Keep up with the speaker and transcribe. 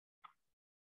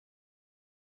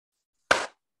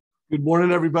Good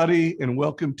morning, everybody, and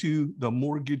welcome to the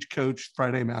Mortgage Coach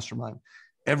Friday Mastermind.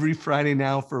 Every Friday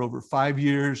now for over 5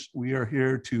 years, we are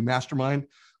here to mastermind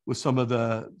with some of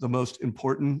the most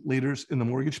important leaders in the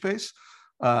mortgage space.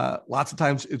 Lots of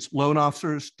times it's loan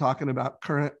officers talking about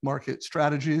current market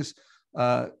strategies.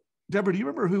 Deborah, do you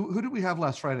remember who did we have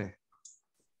last Friday?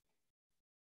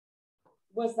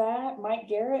 Was that Mike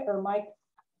Garrett or Mike?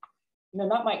 No,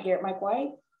 not Mike Garrett, Mike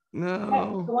White?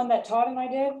 No. The one that Todd and I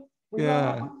did?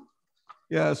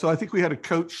 Yeah, so I think we had a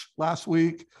coach last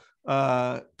week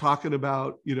talking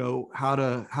about, how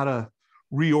to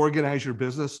reorganize your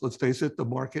business. Let's face it, the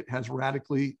market has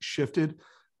radically shifted.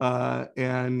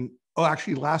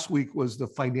 Actually last week was the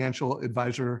financial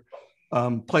advisor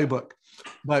playbook.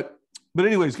 But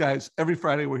anyways, guys, every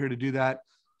Friday we're here to do that.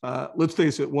 Let's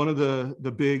face it, one of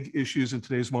the big issues in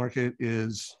today's market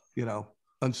is,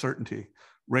 uncertainty.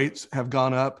 Rates have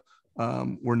gone up.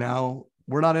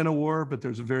 We're not in a war, but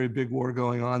there's a very big war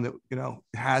going on that,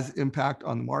 has impact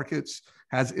on the markets,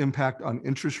 has impact on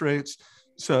interest rates.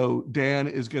 So Dan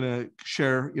is going to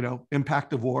share,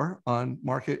 impact of war on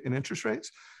market and interest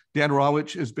rates. Dan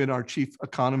Rawitch has been our chief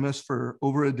economist for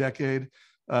over a decade.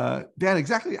 Dan,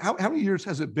 exactly how many years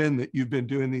has it been that you've been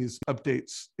doing these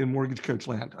updates in Mortgage Coach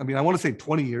land? I mean, I want to say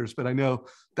 20 years, but I know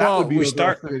that would be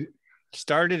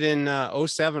started in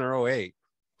 07 or 08.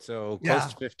 So close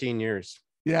to 15 years.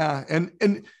 Yeah.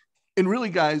 And really,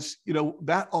 guys,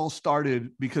 that all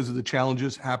started because of the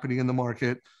challenges happening in the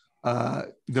market.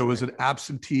 There was an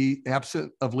absent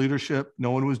of leadership.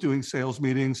 No one was doing sales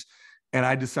meetings. And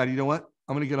I decided, you know what?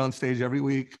 I'm going to get on stage every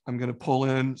week. I'm going to pull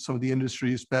in some of the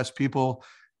industry's best people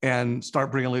and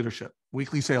start bringing leadership,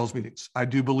 weekly sales meetings. I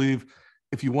do believe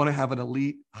if you want to have an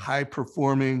elite, high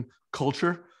performing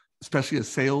culture, especially a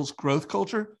sales growth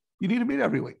culture, you need to meet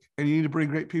every week and you need to bring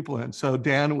great people in. So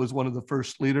Dan was one of the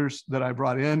first leaders that I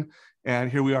brought in.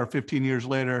 And here we are 15 years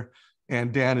later.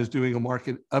 And Dan is doing a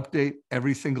market update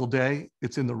every single day.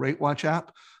 It's in the Rawitch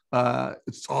app.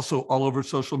 It's also all over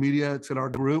social media. It's in our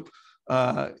group.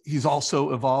 He's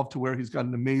also evolved to where he's got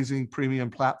an amazing premium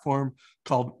platform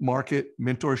called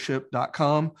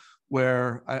marketmentorship.com,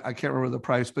 where I can't remember the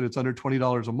price, but it's under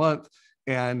 $20 a month.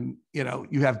 And,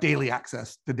 you have daily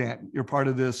access to Dan. You're part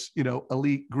of this,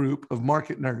 elite group of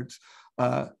market nerds.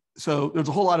 So there's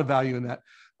a whole lot of value in that.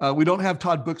 We don't have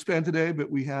Todd Bookspan today, but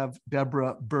we have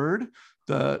Deborah Bird,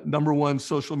 the #1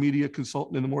 social media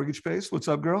consultant in the mortgage space. What's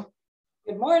up, girl?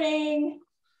 Good morning.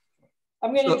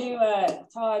 I'm going to do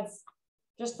Todd's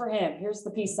just for him. Here's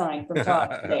the peace sign from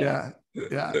Todd today.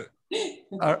 Yeah.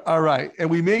 All right. And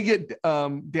we may get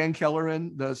Dan Keller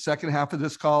in the second half of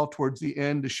this call towards the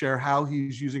end to share how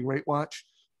he's using Rawitch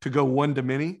to go one to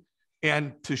many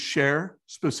and to share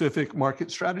specific market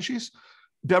strategies.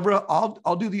 Deborah,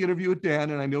 I'll do the interview with Dan,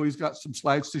 and I know he's got some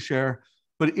slides to share,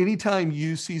 but anytime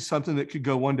you see something that could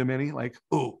go one to many, like,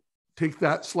 oh, take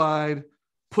that slide,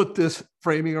 put this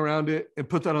framing around it and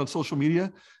put that on social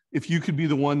media, if you could be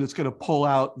the one that's going to pull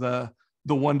out the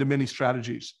one-to-many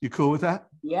strategies. You cool with that?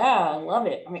 Yeah, I love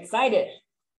it. I'm excited.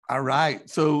 All right.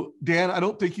 So Dan, I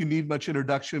don't think you need much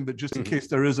introduction, but just in case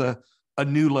there is a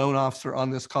new loan officer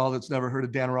on this call that's never heard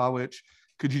of Dan Rawitch,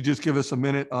 could you just give us a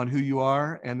minute on who you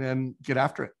are and then get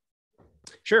after it?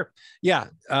 Sure. Yeah.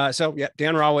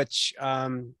 Dan Rawitch.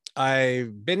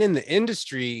 I've been in the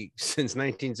industry since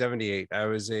 1978. I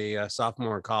was a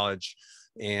sophomore in college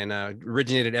and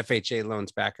originated FHA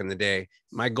loans back in the day.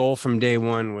 My goal from day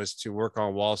one was to work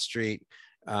on Wall Street.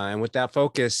 And with that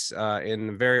focus, in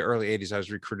the very early 80s, I was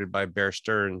recruited by Bear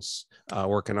Stearns,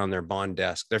 working on their bond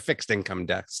desk, their fixed income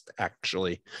desk,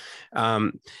 actually.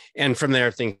 And from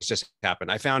there, things just happened.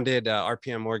 I founded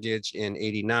RPM Mortgage in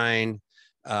 '89,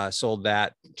 sold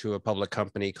that to a public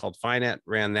company called Finet,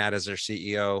 ran that as their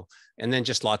CEO, and then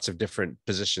just lots of different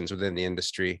positions within the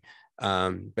industry.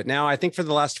 But now I think for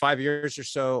the last 5 years or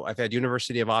so, I've had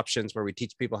University of Options where we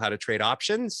teach people how to trade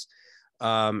options,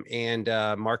 and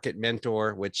Market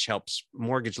Mentor, which helps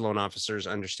mortgage loan officers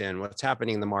understand what's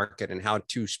happening in the market and how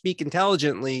to speak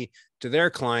intelligently to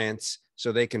their clients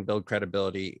so they can build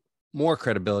more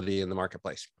credibility in the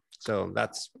marketplace. So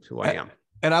that's who I am.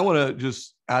 And I want to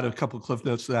just add a couple of cliff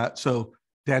notes to that. So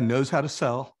Dan knows how to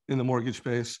sell in the mortgage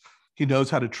space. He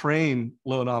knows how to train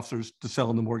loan officers to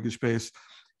sell in the mortgage space.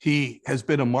 He has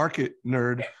been a market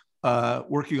nerd,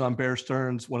 working on Bear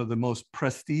Stearns, one of the most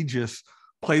prestigious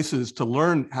places to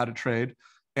learn how to trade.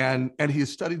 And he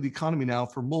has studied the economy now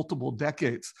for multiple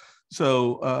decades.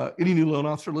 So any new loan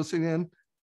officer listening in,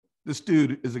 this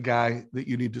dude is a guy that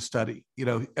you need to study.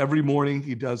 Every morning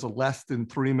he does a less than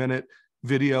 3-minute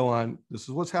video on this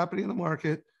is what's happening in the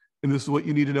market, and this is what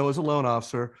you need to know as a loan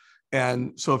officer.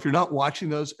 And so if you're not watching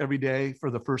those every day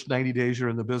for the first 90 days you're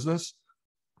in the business,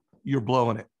 you're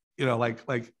blowing it.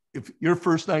 Like if your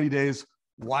first 90 days,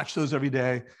 watch those every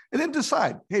day and then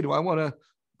decide, hey, do I want to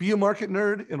be a market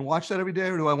nerd and watch that every day,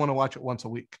 or do I want to watch it once a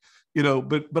week?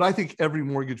 But I think every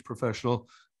mortgage professional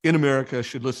in America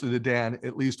should listen to Dan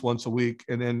at least once a week.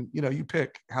 And then, you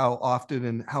pick how often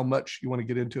and how much you want to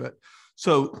get into it.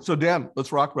 So Dan,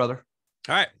 let's rock, brother.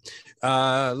 All right.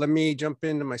 Let me jump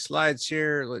into my slides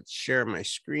here. Let's share my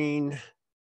screen.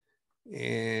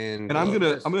 And I'm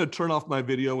gonna turn off my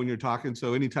video when you're talking.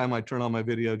 So anytime I turn on my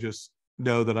video, just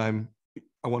know that I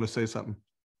want to say something.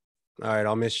 All right,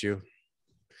 I'll miss you.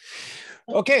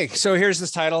 Okay, so here's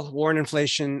this title: War and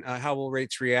Inflation. How will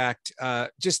rates react?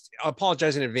 Just I'll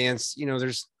apologize in advance.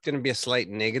 There's going to be a slight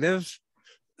negative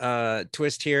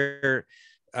twist here.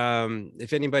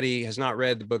 If anybody has not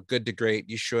read the book Good to Great,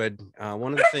 you should.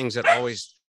 One of the things that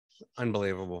always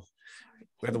unbelievable.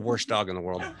 We have the worst dog in the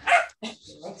world.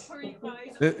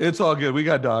 It's all good. We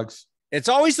got dogs. It's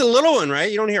always the little one,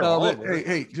 right? You don't hear all of it.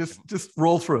 Hey, just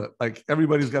roll through it. Like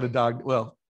everybody's got a dog.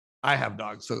 Well, I have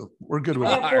dogs, so we're good with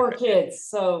it. I have 4 kids,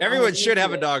 so everyone should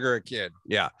have a dog or a kid.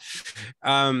 Yeah.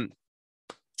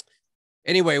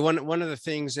 Anyway, one of the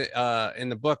things that, in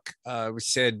the book, we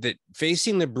said that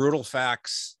facing the brutal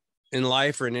facts in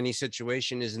life or in any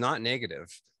situation is not negative.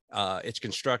 It's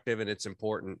constructive and it's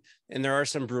important. And there are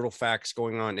some brutal facts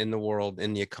going on in the world,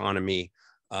 in the economy,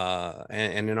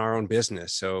 and in our own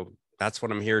business. So that's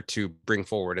what I'm here to bring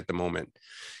forward at the moment.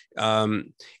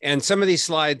 And some of these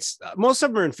slides, most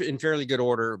of them are in fairly good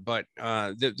order, but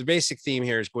the basic theme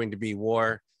here is going to be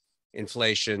war,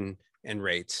 inflation, and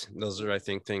rates. Those are, I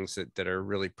think, things that are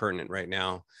really pertinent right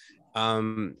now.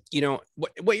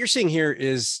 What you're seeing here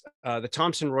is the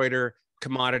Thomson Reuters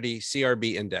commodity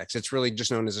CRB index. It's really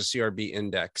just known as a CRB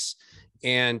index.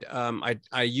 And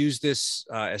I use this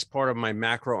as part of my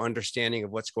macro understanding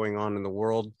of what's going on in the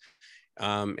world.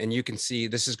 And you can see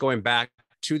this is going back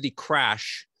to the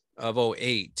crash of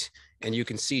 2008. And you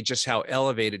can see just how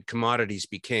elevated commodities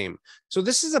became. So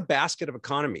this is a basket of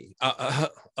economy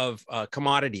of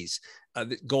commodities,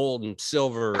 gold and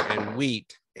silver and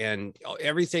wheat and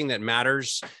everything that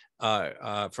matters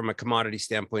from a commodity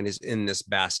standpoint is in this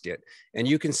basket. And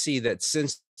you can see that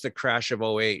since the crash of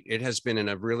 2008, it has been in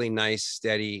a really nice,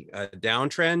 steady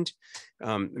downtrend.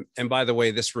 And by the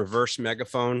way, this reverse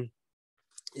megaphone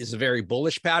is a very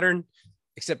bullish pattern,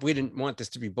 except we didn't want this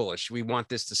to be bullish. We want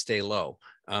this to stay low.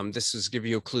 This is give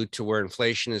you a clue to where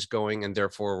inflation is going and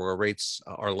therefore where rates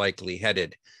are likely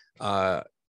headed.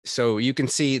 So you can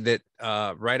see that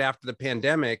right after the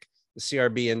pandemic, the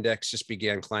CRB index just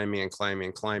began climbing and climbing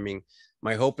and climbing.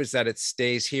 My hope is that it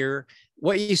stays here.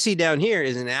 What you see down here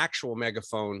is an actual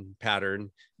megaphone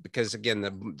pattern because, again,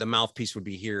 the mouthpiece would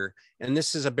be here. And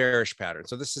this is a bearish pattern.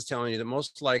 So this is telling you that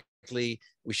most likely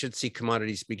we should see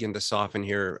commodities begin to soften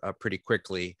here pretty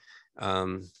quickly.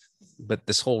 But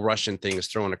this whole Russian thing is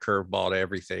throwing a curveball to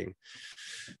everything.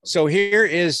 So here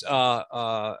is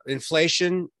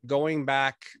inflation going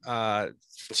back to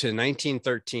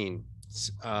 1913.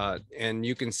 And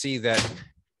you can see that,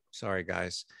 sorry,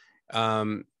 guys,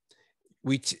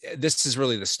 this is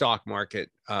really the stock market,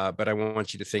 but I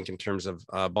want you to think in terms of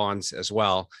bonds as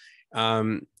well.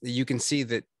 You can see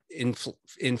that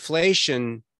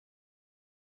inflation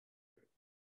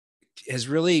has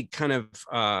really kind of,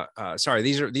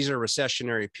 these are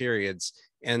recessionary periods,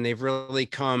 and they've really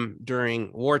come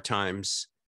during war times.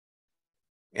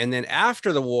 And then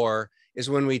after the war is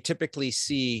when we typically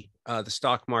see the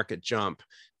stock market jump.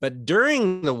 But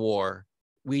during the war,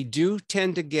 we do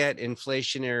tend to get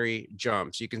inflationary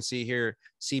jumps. You can see here,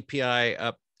 CPI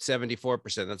up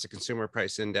 74%. That's a consumer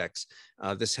price index.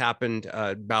 This happened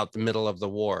about the middle of the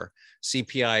war.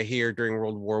 CPI here during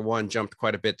World War I jumped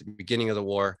quite a bit at the beginning of the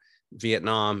war.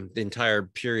 Vietnam, the entire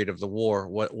period of the war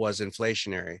was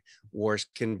inflationary. Wars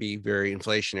can be very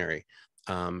inflationary.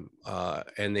 And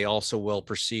they also will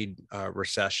precede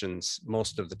recessions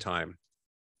most of the time.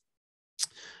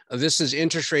 This is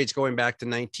interest rates going back to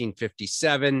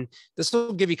 1957. This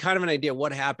will give you kind of an idea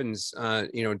what happens,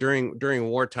 during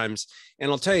war times.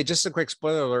 And I'll tell you, just a quick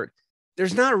spoiler alert,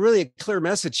 there's not really a clear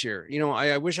message here.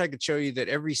 I wish I could show you that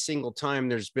every single time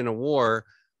there's been a war,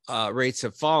 rates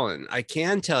have fallen. I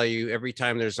can tell you every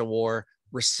time there's a war,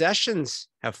 recessions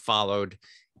have followed.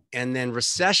 And then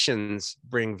recessions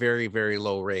bring very, very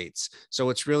low rates. So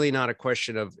it's really not a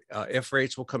question of if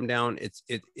rates will come down,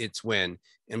 it's when.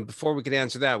 And before we could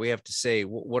answer that, we have to say,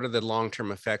 what are the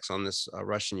long-term effects on this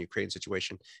Russian-Ukraine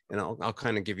situation? And I'll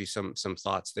kind of give you some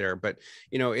thoughts there. But,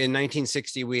 in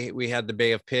 1960, we had the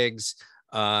Bay of Pigs,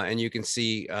 and you can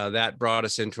see that brought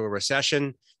us into a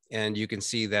recession. And you can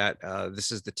see that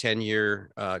this is the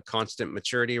 10-year constant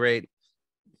maturity rate.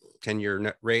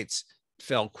 10-year rates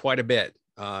fell quite a bit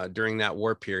during that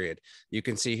war period. You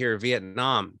can see here,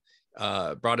 Vietnam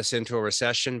brought us into a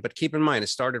recession, but keep in mind, it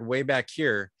started way back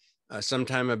here,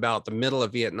 sometime about the middle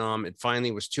of Vietnam. It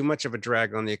finally was too much of a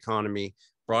drag on the economy,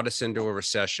 brought us into a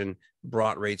recession,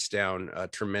 brought rates down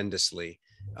tremendously.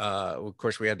 Of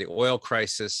course, we had the oil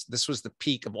crisis. This was the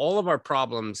peak of all of our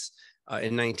problems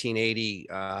in 1980.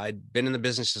 I'd been in the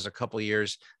business just a couple of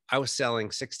years. I was selling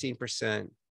 16%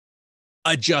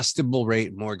 adjustable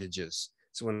rate mortgages.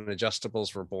 So when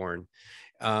adjustables were born.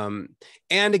 And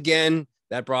again,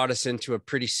 that brought us into a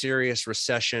pretty serious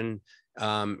recession,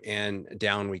 and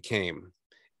down we came.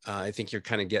 I think you're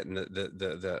kind of getting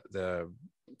the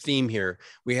theme here.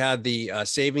 We had the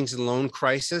savings and loan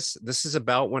crisis. This is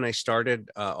about when I started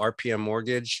RPM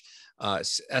Mortgage.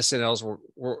 SNLs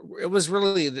it was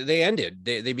really, they ended.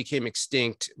 They became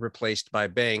extinct, replaced by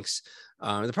banks.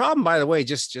 The problem, by the way,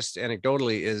 just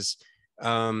anecdotally, is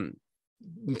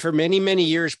for many, many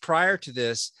years prior to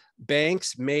this,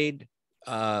 banks made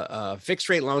fixed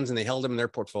rate loans and they held them in their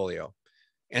portfolio.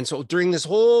 And so during this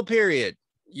whole period,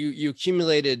 you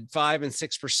accumulated 5 and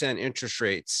 6% interest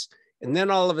rates. And then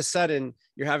all of a sudden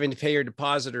you're having to pay your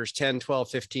depositors 10, 12,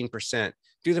 15%.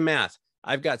 Do the math.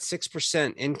 I've got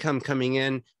 6% income coming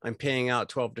in. I'm paying out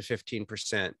 12 to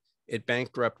 15%. It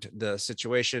bankrupted the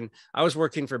situation. I was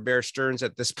working for Bear Stearns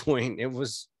at this point. It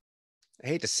was, I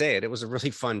hate to say it, it was a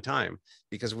really fun time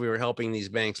because we were helping these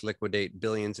banks liquidate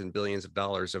billions and billions of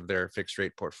dollars of their fixed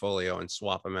rate portfolio and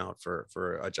swap them out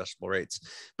for adjustable rates.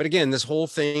 But again, this whole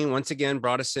thing, once again,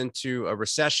 brought us into a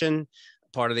recession,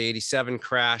 part of the 87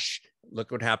 crash.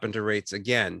 Look what happened to rates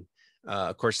again.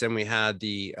 Of course, then we had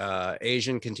the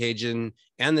Asian contagion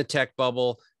and the tech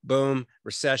bubble. Boom,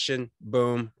 recession,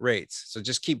 boom, rates. So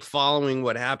just keep following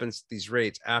what happens to these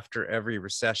rates after every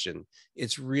recession.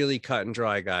 It's really cut and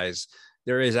dry, guys.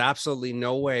 There is absolutely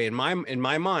no way in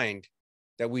my mind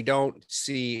that we don't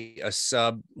see a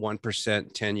sub 1%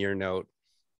 10-year note.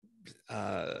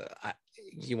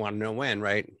 You want to know when,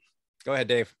 right? Go ahead,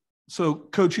 Dave. So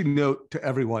coaching note to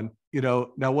everyone,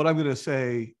 now what I'm going to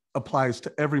say applies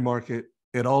to every market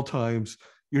at all times.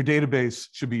 Your database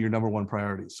should be your number one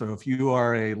priority. So if you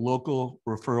are a local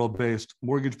referral-based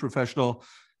mortgage professional,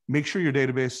 make sure your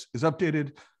database is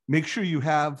updated. Make sure you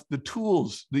have the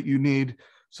tools that you need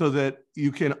so that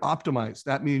you can optimize.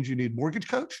 That means you need Mortgage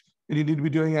Coach and you need to be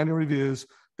doing annual reviews.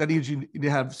 That means you need to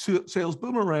have Sales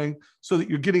Boomerang so that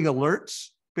you're getting alerts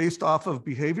based off of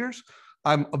behaviors.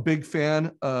 I'm a big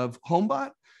fan of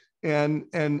HomeBot. And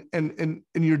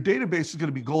your database is going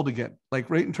to be gold again. Like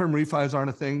rate and term refis aren't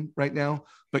a thing right now,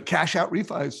 but cash out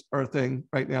refis are a thing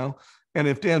right now. And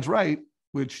if Dan's right,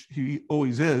 which he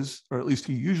always is, or at least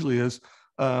he usually is,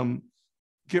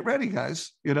 get ready,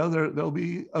 guys. There'll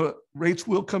be rates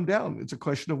will come down. It's a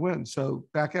question of when. So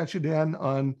back at you, Dan,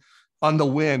 on the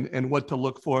when and what to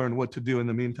look for and what to do in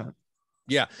the meantime.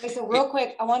 Yeah. Okay, so real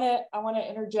quick, I want to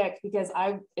interject because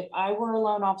if I were a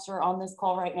loan officer on this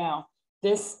call right now,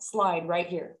 this slide right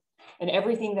here and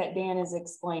everything that Dan is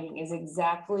explaining is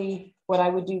exactly what I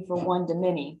would do for one to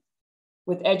many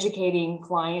with educating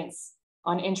clients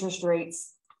on interest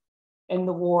rates and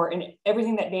the war and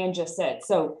everything that Dan just said.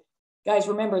 So guys,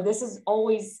 remember, this is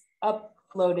always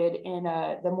uploaded in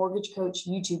the Mortgage Coach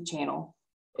YouTube channel.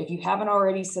 If you haven't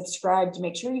already subscribed,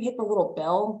 make sure you hit the little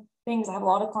bell things. I have a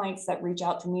lot of clients that reach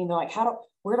out to me and they're like,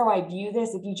 where do I view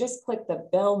this? If you just click the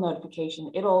bell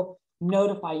notification, it'll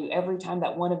notify you every time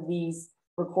that one of these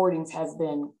recordings has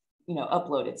been,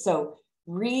 uploaded. So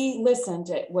re-listen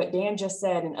to what Dan just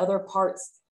said and other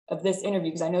parts of this interview,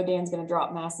 because I know Dan's going to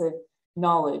drop massive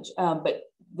knowledge. But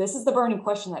this is the burning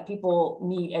question that people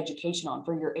need education on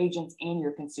for your agents and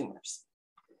your consumers.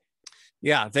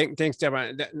 Yeah, thanks,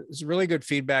 Deborah. That's really good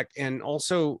feedback. And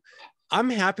also,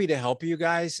 I'm happy to help you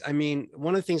guys. I mean,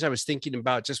 one of the things I was thinking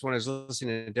about just when I was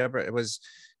listening to Deborah was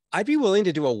I'd be willing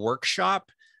to do a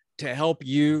workshop to help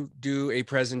you do a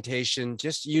presentation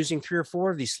just using 3 or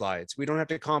 4 of these slides. We don't have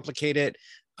to complicate it.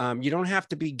 You don't have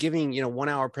to be giving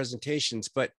 1-hour presentations,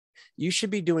 but you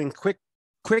should be doing quick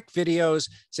videos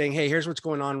saying, hey, here's what's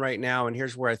going on right now. And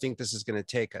here's where I think this is going to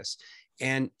take us.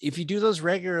 And if you do those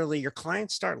regularly, your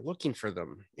clients start looking for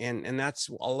them. And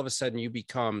that's all of a sudden you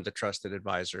become the trusted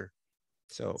advisor.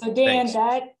 So Dan, thanks.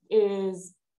 That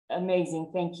is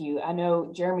amazing. Thank you. I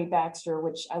know Jeremy Baxter,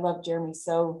 which I love Jeremy,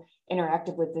 so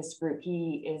interactive with this group.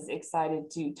 He is excited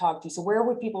to talk to you. So where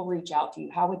would people reach out to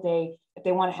you? How would they, if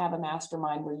they want to have a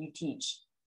mastermind where you teach,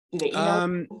 do they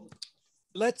email?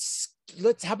 Let's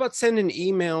how about send an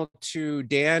email to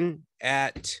Dan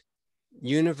at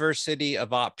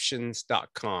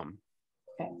universityofoptions.com.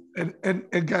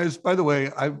 And guys, by the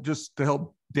way, I just to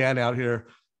help Dan out here,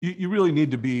 you really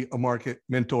need to be a market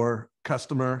mentor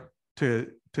customer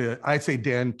to I say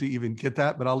Dan to even get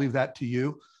that, but I'll leave that to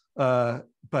you.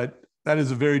 But that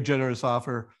is a very generous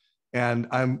offer. And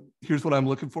here's what I'm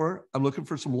looking for. I'm looking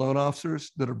for some loan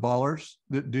officers that are ballers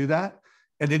that do that.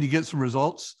 And then you get some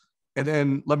results, and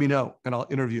then let me know and I'll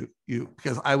interview you,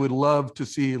 because I would love to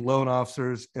see loan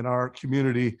officers in our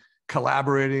community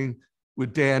collaborating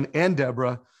with Dan and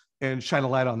Deborah and shine a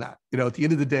light on that. You know, at the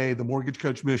end of the day, the Mortgage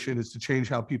Coach mission is to change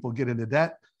how people get into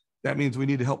debt. That means we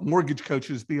need to help mortgage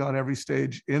coaches be on every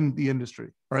stage in the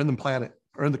industry or in the planet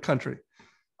or in the country.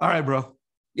 All right, bro.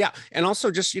 Yeah. And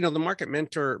also just, the Market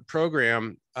Mentor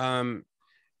program,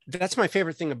 that's my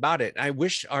favorite thing about it. I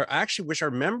actually wish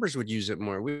our members would use it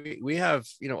more. We have,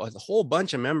 a whole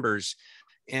bunch of members,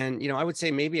 and, I would say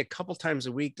maybe a couple times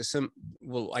a week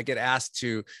I get asked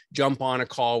to jump on a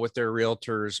call with their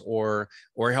realtors or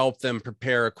help them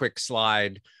prepare a quick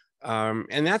slide.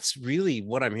 And that's really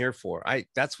what I'm here for.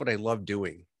 That's what I love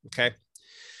doing. Okay.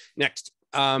 Next.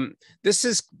 This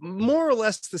is more or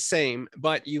less the same,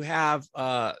 but you have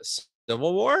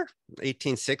Civil War,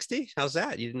 1860. How's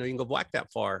that? You didn't know you can go back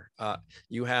that far.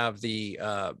 You have the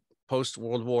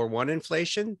post-World War I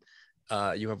inflation.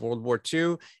 You have World War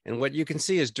II. And what you can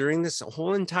see is during this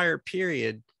whole entire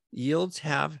period, yields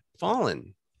have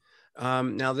fallen.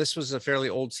 Now, this was a fairly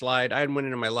old slide. I went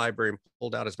into my library and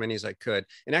pulled out as many as I could.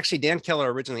 And actually, Dan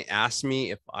Keller originally asked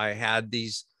me if I had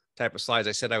these type of slides.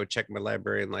 I said I would check my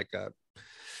library, and like a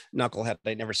knucklehead,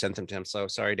 I never sent them to him. So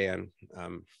sorry, Dan.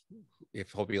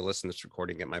 Hope you listen to this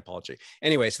recording, get my apology.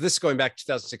 Anyway, so this is going back to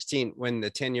 2016 when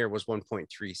the 10-year was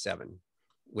 1.37,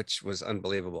 which was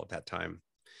unbelievable at that time.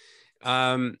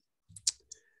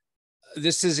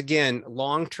 This is, again,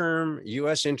 long-term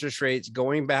U.S. interest rates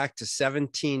going back to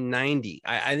 1790.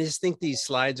 I just think these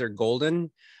slides are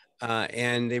golden,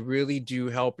 and they really do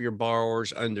help your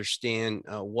borrowers understand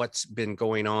what's been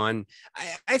going on.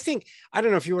 I think, I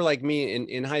don't know if you were like me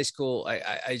in high school,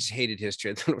 I just hated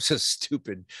history. I thought it was so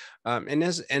stupid. And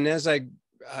as I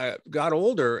got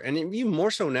older, and even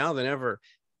more so now than ever,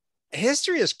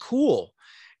 history is cool.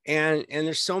 And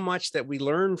there's so much that we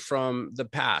learn from the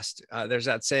past. There's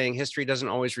that saying, history doesn't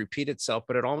always repeat itself,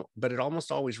 but it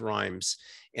almost always rhymes.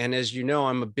 And as you know,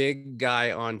 I'm a big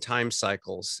guy on time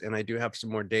cycles, and I do have some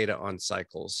more data on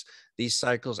cycles. These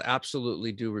cycles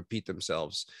absolutely do repeat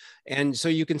themselves. And so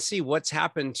you can see what's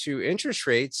happened to interest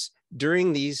rates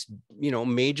during these,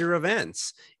 major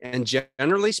events. And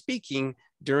generally speaking,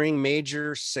 during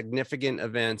major significant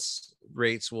events,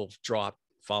 rates will drop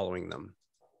following them.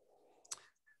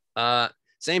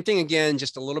 Same thing again,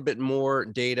 just a little bit more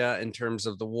data in terms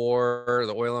of the war,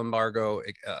 the oil embargo.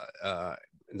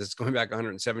 This is going back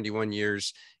 171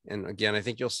 years. And again, I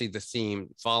think you'll see the theme.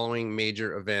 Following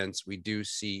major events, we do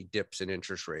see dips in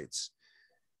interest rates.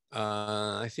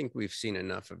 I think we've seen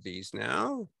enough of these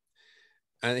now.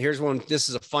 And here's one. This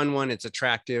is a fun one. It's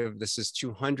attractive. This is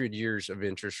 200 years of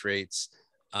interest rates.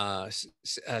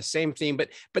 Same theme,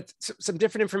 but some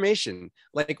different information.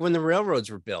 Like when the railroads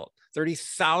were built,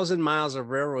 30,000 miles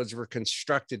of railroads were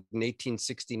constructed in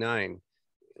 1869.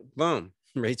 Boom,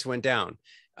 rates went down.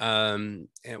 And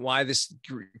why this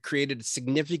created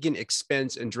significant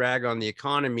expense and drag on the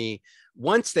economy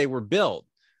once they were built.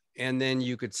 And then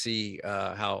you could see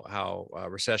how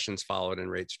recessions followed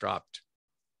and rates dropped.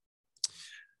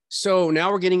 So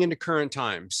now we're getting into current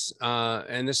times,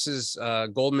 and this is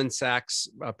Goldman Sachs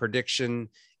prediction,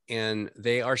 and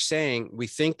they are saying, we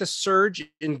think the surge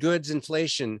in goods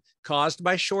inflation caused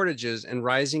by shortages and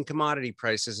rising commodity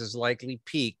prices has likely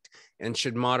peaked and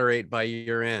should moderate by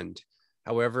year end.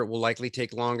 However, it will likely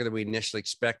take longer than we initially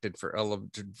expected for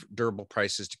durable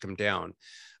prices to come down.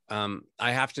 I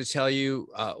have to tell you,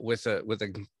 with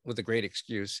a great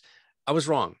excuse, I was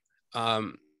wrong.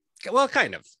 Well,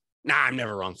 kind of. Nah, I'm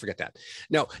never wrong. Forget that.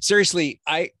 No, seriously,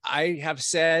 I have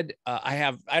said,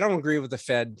 I don't agree with the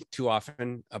Fed too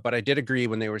often, but I did agree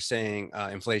when they were saying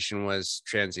inflation was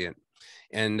transient.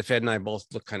 And the Fed and I both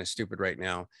look kind of stupid right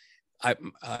now. I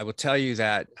will tell you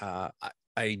that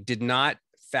I did not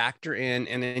factor in,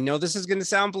 and I know this is going to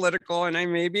sound political, and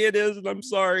maybe it is, and I'm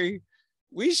sorry.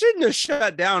 We shouldn't have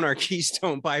shut down our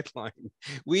Keystone pipeline.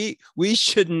 We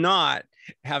should not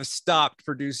have stopped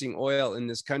producing oil in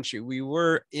this country. We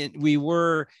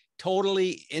were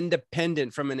totally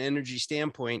independent from an energy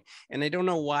standpoint, and I don't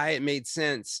know why it made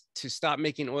sense to stop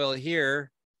making oil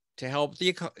here to help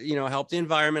the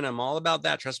environment. I'm all about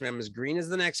that. Trust me, I'm as green as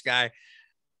the next guy.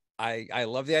 I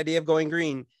love the idea of going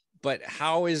green, but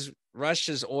how is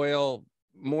Russia's oil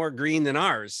more green than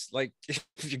ours. Like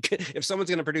if someone's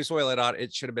going to produce oil,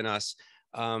 it should have been us.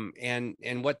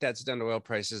 And what that's done to oil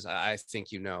prices, I think,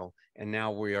 and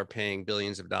now we are paying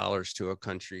billions of dollars to a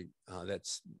country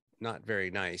that's not very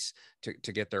nice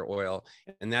to get their oil.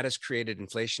 And that has created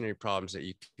inflationary problems that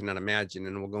you cannot imagine.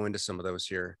 And we'll go into some of those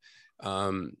here.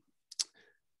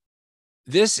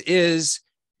 This is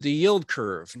the yield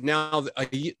curve. Now,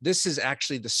 this is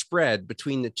actually the spread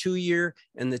between the 2-year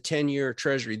and the 10-year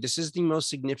treasury. This is the most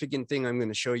significant thing I'm going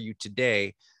to show you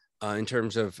today in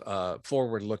terms of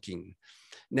forward looking.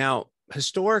 Now,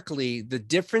 historically, the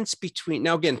difference between,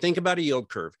 now again, think about a yield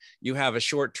curve. You have a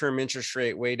short-term interest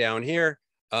rate way down here.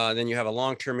 Then you have a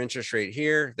long-term interest rate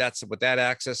here. That's what that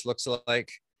axis looks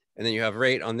like. And then you have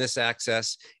rate on this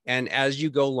axis. And as you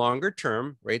go longer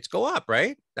term, rates go up,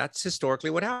 right? That's historically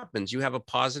what happens. You have a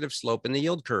positive slope in the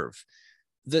yield curve.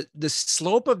 The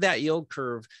slope of that yield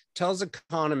curve tells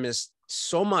economists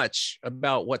so much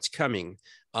about what's coming.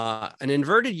 An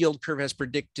inverted yield curve has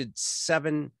predicted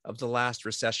 7 of the last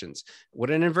recessions.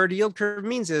 What an inverted yield curve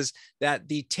means is that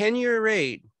the 10-year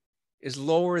rate is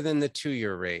lower than the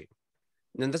 2-year rate.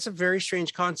 And that's a very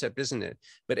strange concept, isn't it?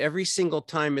 But every single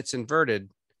time it's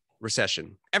inverted,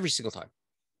 recession, every single time.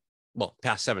 Well,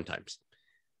 past 7 times.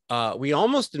 We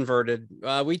almost inverted.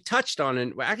 We touched on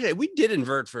it. Actually, we did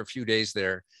invert for a few days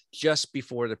there just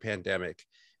before the pandemic.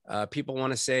 People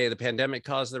want to say the pandemic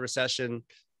caused the recession.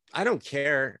 I don't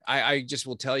care. I just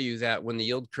will tell you that when the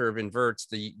yield curve inverts,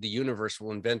 the universe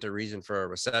will invent a reason for a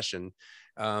recession.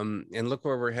 And look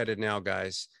where we're headed now,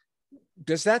 guys.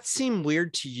 Does that seem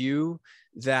weird to you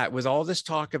that with all this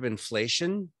talk of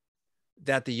inflation,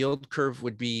 that the yield curve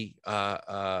would be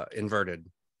inverted?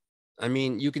 I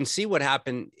mean, you can see what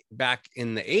happened back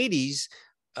in the 80s.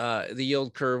 The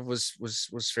yield curve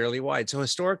was fairly wide. So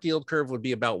historic yield curve would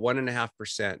be about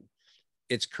 1.5%.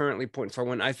 It's currently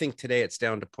 0.41. I think today it's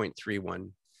down to 0.31.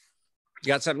 You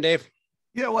got something, Dave?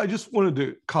 Yeah, well, I just wanted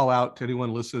to call out to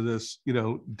anyone listening to this.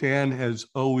 Dan has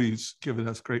always given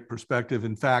us great perspective.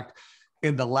 In fact,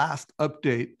 in the last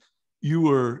update, you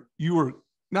were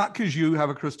not because you have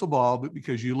a crystal ball, but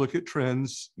because you look at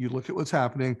trends, you look at what's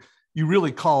happening. You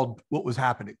really called what was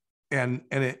happening, and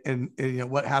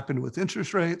what happened with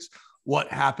interest rates, what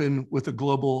happened with the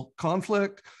global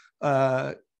conflict.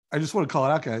 I just want to call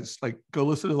it out, guys. Like, go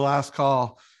listen to the last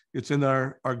call. It's in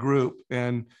our group,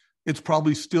 and it's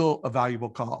probably still a valuable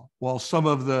call. While some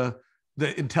of the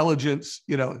intelligence,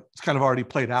 it's kind of already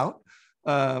played out.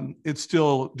 It's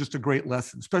still just a great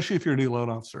lesson, especially if you're a new loan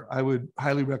officer. I would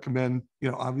highly recommend,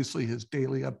 obviously his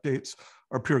daily updates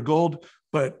are pure gold,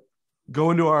 but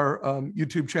go into our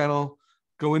YouTube channel,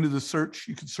 go into the search.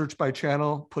 You can search by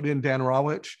channel, put in Dan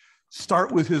Rawitch,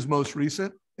 start with his most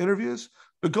recent interviews,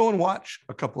 but go and watch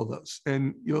a couple of those,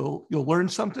 and you'll learn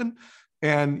something,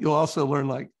 and you'll also learn,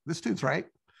 like, this dude's right.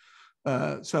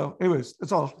 So anyways,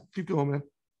 that's all. Keep going, man.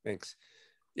 Thanks.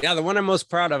 Yeah, the one I'm most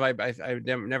proud of, I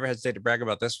never hesitate to brag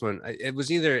about this one. It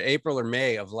was either April or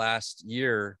May of last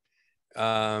year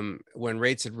when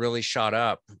rates had really shot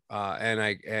up,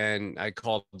 and I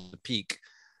called the peak.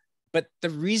 But the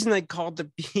reason I called the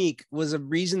peak was a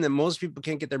reason that most people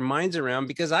can't get their minds around,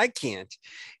 because I can't.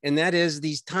 And that is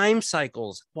these time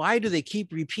cycles. Why do they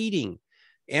keep repeating?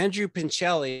 Andrew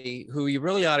Pincelli, who you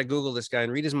really ought to Google this guy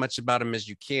and read as much about him as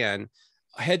you can.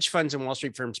 Hedge funds and Wall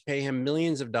Street firms pay him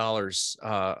millions of dollars,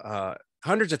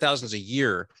 hundreds of thousands a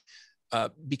year,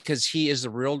 because he is a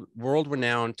real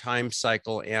world-renowned time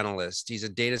cycle analyst. He's a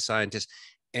data scientist,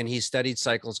 and he studied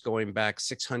cycles going back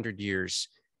 600 years.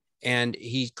 And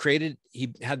he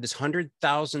had this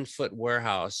 100,000 foot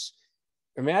warehouse.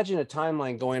 Imagine a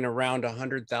timeline going around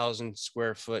 100,000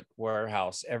 square foot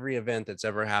warehouse, every event that's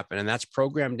ever happened. And that's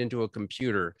programmed into a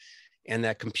computer. And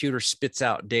that computer spits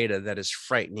out data that is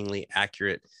frighteningly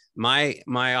accurate. My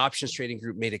options trading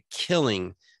group made a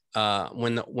killing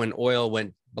when oil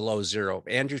went below zero.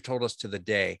 Andrew told us to the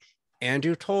day.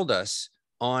 Andrew told us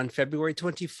on February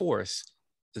 24th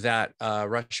that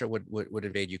Russia would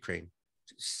invade Ukraine.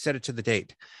 Set it to the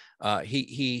date.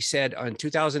 He said on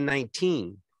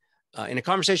 2019, in a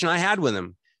conversation I had with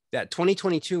him, that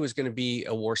 2022 was going to be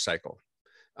a war cycle,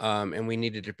 and we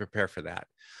needed to prepare for that.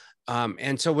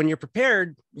 And so when you're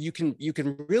prepared, you can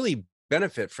really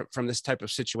benefit from this type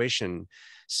of situation.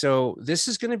 So this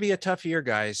is going to be a tough year,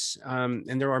 guys.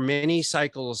 And there are many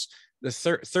cycles.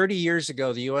 30 years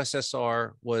ago, the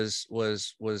USSR was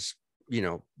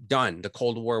done. The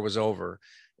Cold War was over.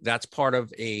 That's part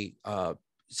of a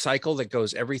cycle that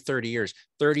goes every 30 years.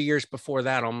 30 years before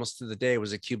that, almost to the day,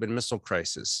 was a Cuban Missile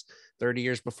Crisis. 30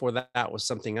 years before that was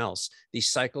something else. These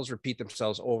cycles repeat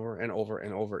themselves over and over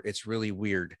and over. It's really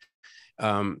weird.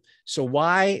 So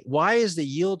why is the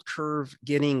yield curve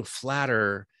getting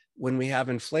flatter when we have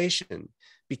inflation?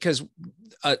 Because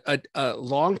a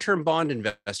long-term bond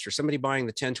investor, somebody buying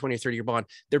the 10, 20, 30-year bond,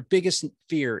 their biggest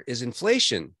fear is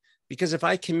inflation. Because if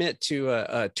I commit to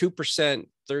a 2%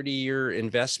 30-year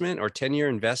investment or 10-year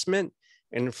investment,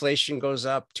 and inflation goes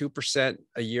up 2%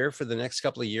 a year for the next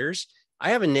couple of years,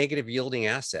 I have a negative yielding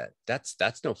asset.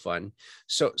 That's no fun.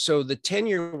 So the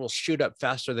 10-year will shoot up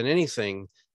faster than anything,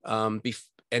 and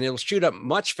it'll shoot up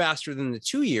much faster than the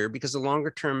 2-year because the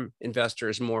longer-term investor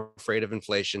is more afraid of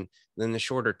inflation than the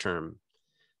shorter term.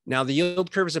 Now the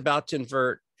yield curve is about to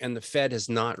invert, and the Fed has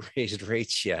not raised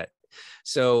rates yet.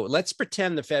 So let's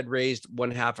pretend the Fed raised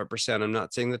 0.5%. I'm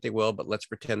not saying that they will, but let's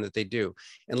pretend that they do.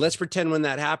 And let's pretend when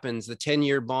that happens, the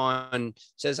 10-year bond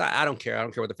says, I don't care. I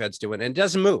don't care what the Fed's doing. And it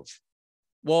doesn't move.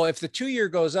 Well, if the 2-year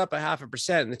goes up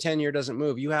 0.5% and the 10-year doesn't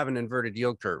move, you have an inverted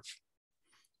yield curve.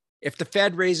 If the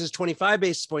Fed raises 25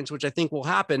 basis points, which I think will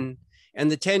happen,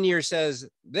 and the 10-year says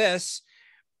this,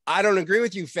 I don't agree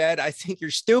with you, Fed. I think you're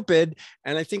stupid.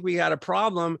 And I think we got a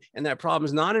problem. And that problem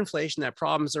is not inflation. That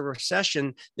problem is a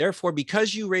recession. Therefore,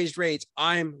 because you raised rates,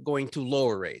 I'm going to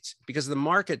lower rates because the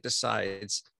market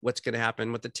decides what's going to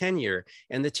happen with the 10-year.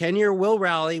 And the 10-year will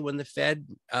rally when the Fed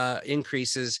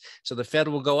increases. So the Fed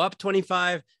will go up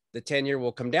 25, the 10-year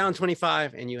will come down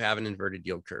 25, and you have an inverted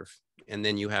yield curve. And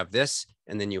then you have this,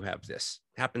 and then you have this.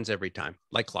 Happens every time,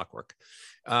 like clockwork.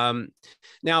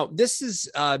 Now, this has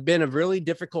been a really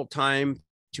difficult time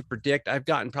to predict. I've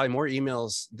gotten probably more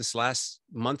emails this last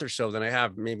month or so than I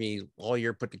have maybe all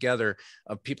year put together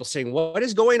of people saying, what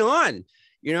is going on?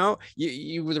 You know,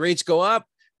 the rates go up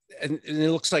and it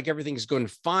looks like everything's going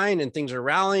fine and things are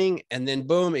rallying, and then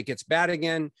boom, it gets bad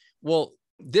again. Well,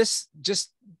 just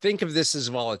think of this as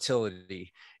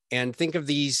volatility, and think of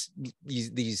these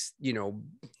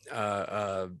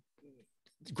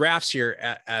graphs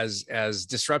here as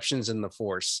disruptions in the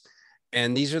force.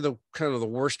 And these are the kind of the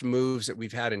worst moves that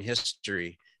we've had in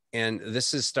history. And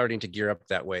this is starting to gear up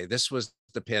that way. This was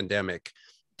the pandemic.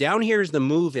 Down here is the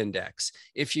move index.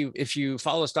 If you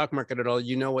follow the stock market at all,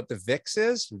 you know what the VIX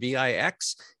is,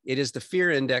 VIX. It is the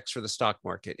fear index for the stock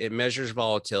market. It measures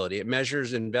volatility. It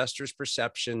measures investors'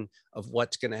 perception of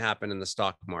what's going to happen in the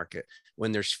stock market.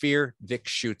 When there's fear,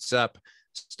 VIX shoots up,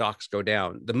 stocks go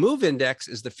down. The move index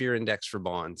is the fear index for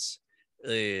bonds.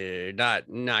 Not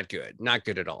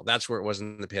good at all. That's where it was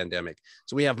in the pandemic.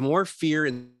 So we have more fear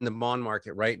in the bond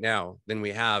market right now than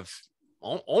we have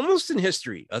almost in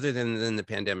history, other than the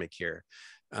pandemic here.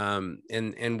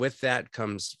 And with that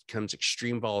comes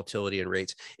extreme volatility in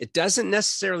rates. It doesn't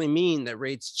necessarily mean that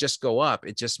rates just go up.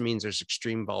 It just means there's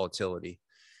extreme volatility.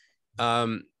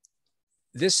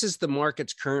 This is the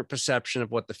market's current perception of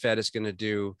what the Fed is going to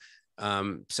do.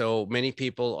 So many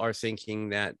people are thinking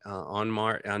that in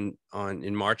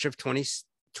March of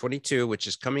 2022, which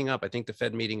is coming up, I think the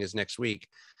Fed meeting is next week.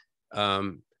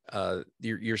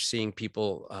 You're seeing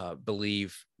people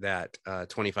believe that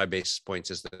 25 basis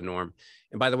points is the norm.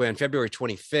 And by the way, on February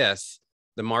 25th,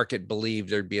 the market believed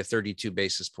there'd be a 32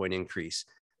 basis point increase.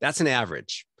 That's an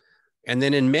average. And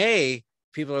then in May,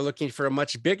 people are looking for a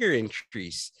much bigger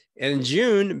increase, and in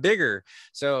June, bigger.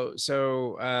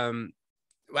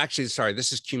 Actually, sorry,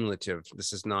 this is cumulative.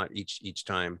 This is not each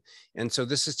time. And so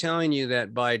this is telling you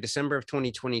that by December of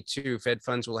 2022, Fed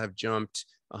funds will have jumped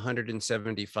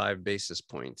 175 basis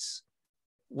points.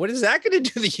 What is that going to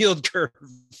do to the yield curve?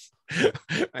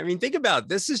 I mean, think about it.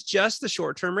 This is just the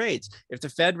short-term rates. If the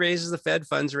Fed raises the Fed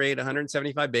funds rate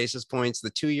 175 basis points,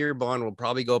 the 2-year bond will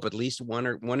probably go up at least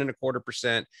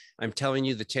 1.25%. I'm telling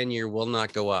you, the 10-year will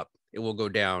not go up. It will go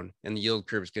down, and the yield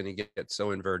curve is going to get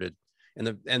so inverted.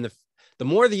 And the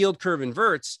more the yield curve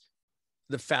inverts,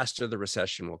 the faster the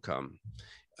recession will come.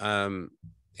 And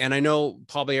I know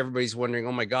probably everybody's wondering,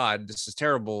 oh my God, this is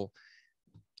terrible.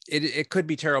 It could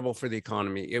be terrible for the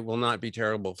economy. It will not be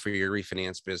terrible for your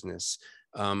refinance business.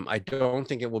 I don't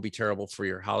think it will be terrible for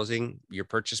your housing, your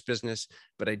purchase business,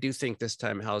 but I do think this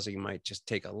time housing might just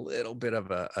take a little bit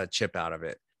of a chip out of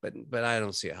it. But I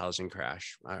don't see a housing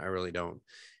crash. I really don't.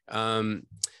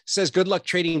 Says good luck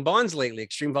trading bonds lately.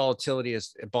 Extreme volatility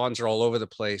as bonds are all over the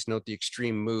place. Note the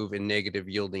extreme move in negative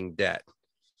yielding debt.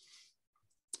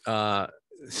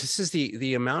 This is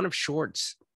the amount of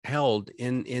shorts held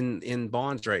in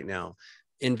bonds right now.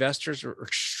 Investors are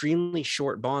extremely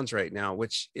short bonds right now,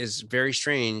 which is very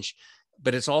strange,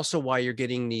 but it's also why you're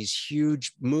getting these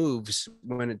huge moves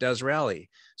when it does rally.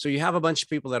 So you have a bunch of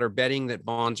people that are betting that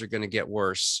bonds are going to get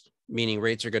worse. meaning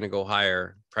rates are going to go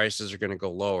higher, prices are going to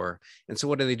go lower. And so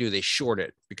what do? They short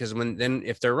it, because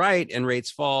if they're right and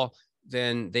rates fall,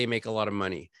 then they make a lot of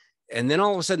money. And then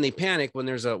all of a sudden they panic when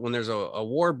there's a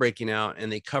war breaking out,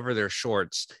 and they cover their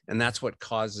shorts. And that's what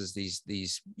causes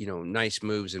these nice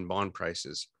moves in bond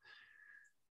prices.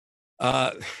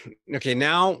 Okay,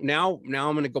 now I'm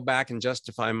going to go back and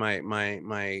justify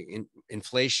my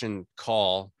inflation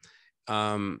call.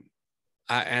 And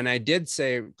I did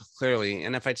say clearly,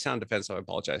 and if I sound defensive, I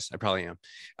apologize. I probably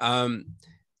am.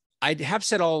 I have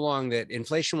said all along that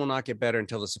inflation will not get better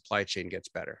until the supply chain gets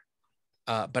better.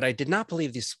 But I did not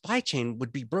believe the supply chain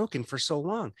would be broken for so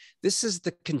long. This is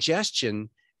the congestion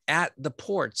at the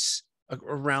ports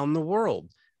around the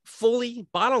world, fully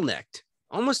bottlenecked,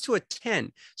 almost to a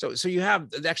 10. So you have,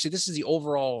 actually, this is the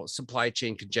overall supply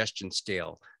chain congestion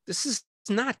scale. This is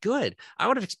not good. I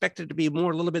would have expected it to be a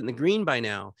little bit in the green by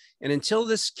now. And until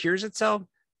this cures itself,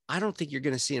 I don't think you're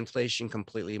going to see inflation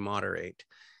completely moderate.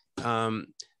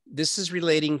 This is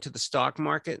relating to the stock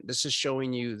market. This is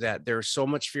showing you that there's so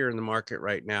much fear in the market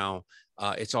right now.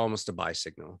 It's almost a buy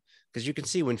signal, because you can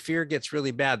see when fear gets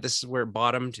really bad, this is where it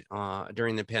bottomed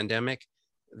during the pandemic.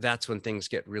 That's when things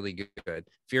get really good.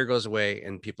 Fear goes away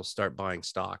and people start buying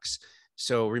stocks.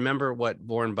 So remember what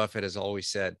Warren Buffett has always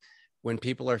said: when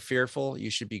people are fearful, you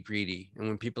should be greedy. And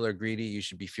when people are greedy, you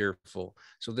should be fearful.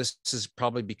 So this is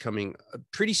probably becoming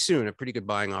pretty soon a pretty good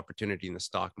buying opportunity in the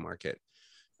stock market,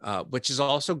 which is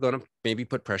also going to maybe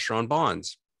put pressure on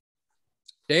bonds.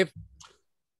 Dave?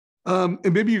 And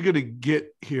maybe you're going to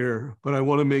get here, but I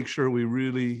want to make sure we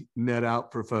really net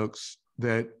out for folks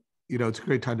that, it's a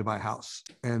great time to buy a house,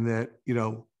 and that,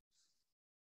 the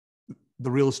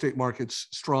real estate market's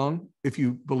strong, if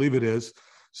you believe it is.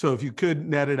 So if you could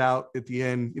net it out at the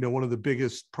end, one of the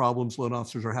biggest problems loan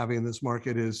officers are having in this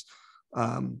market is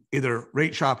either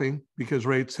rate shopping, because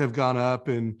rates have gone up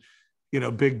and,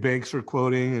 big banks are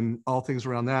quoting and all things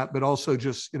around that, but also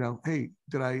just, hey,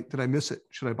 did I miss it?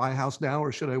 Should I buy a house now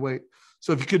or should I wait?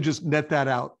 So if you could just net that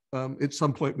out at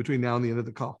some point between now and the end of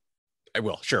the call. I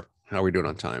will. Sure. How are we doing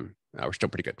on time? We're still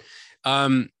pretty good.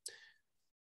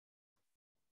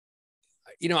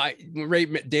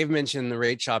 Dave mentioned the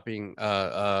rate shopping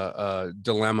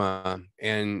dilemma,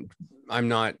 and I'm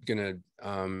not going to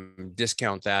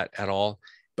discount that at all.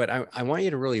 But I want you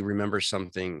to really remember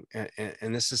something,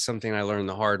 and this is something I learned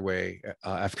the hard way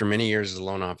after many years as a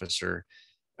loan officer.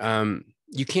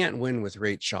 You can't win with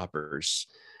rate shoppers.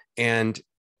 And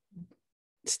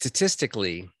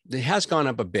statistically, it has gone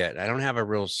up a bit. I don't have a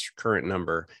real current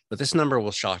number, but this number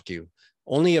will shock you.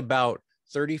 Only about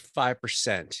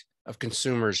 35% of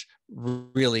consumers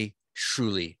really,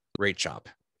 truly rate shop.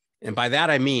 And by that,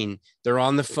 I mean, they're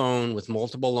on the phone with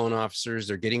multiple loan officers.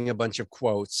 They're getting a bunch of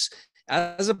quotes,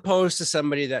 as opposed to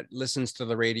somebody that listens to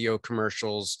the radio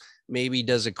commercials, maybe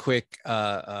does a quick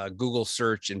Google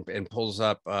search and pulls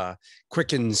up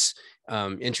Quicken's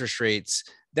interest rates.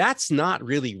 That's not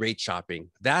really rate shopping.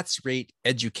 That's rate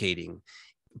educating.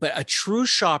 But a true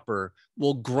shopper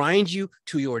will grind you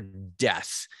to your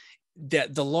death.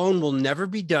 That the loan will never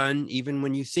be done, even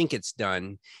when you think it's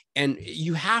done. And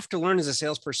you have to learn as a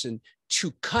salesperson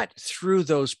to cut through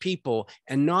those people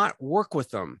and not work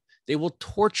with them. They will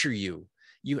torture you.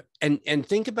 And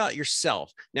think about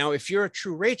yourself. Now, if you're a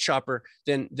true rate shopper,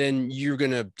 then you're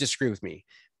going to disagree with me.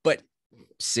 But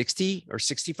 60 or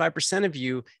 65% of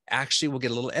you actually will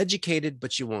get a little educated,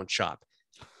 but you won't shop.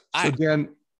 So Dan,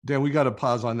 we got to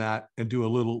pause on that and do a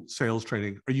little sales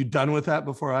training. Are you done with that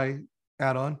before I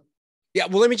add on? Yeah,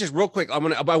 well, let me just real quick. I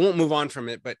won't move on from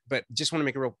it, but just want to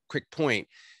make a real quick point.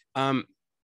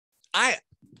 I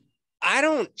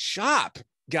don't shop,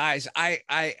 guys.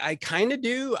 I kind of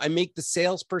do. I make the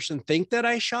salesperson think that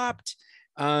I shopped.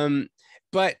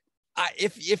 But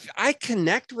if I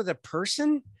connect with a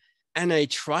person and I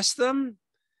trust them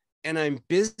and I'm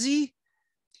busy,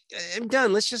 I'm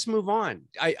done. Let's just move on.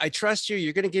 I trust you.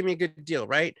 You're going to give me a good deal,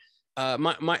 right?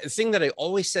 My thing that I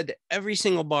always said to every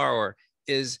single borrower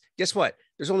is, guess what?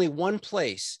 There's only one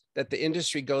place that the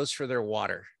industry goes for their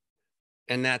water,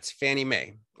 and that's Fannie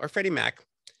Mae or Freddie Mac.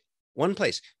 One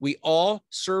place. We all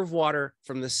serve water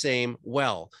from the same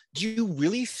well. Do you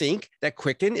really think that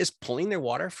Quicken is pulling their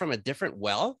water from a different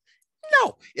well?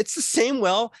 No, it's the same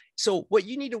well. So what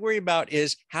you need to worry about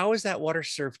is, how is that water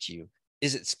served to you?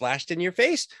 Is it splashed in your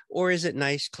face, or is it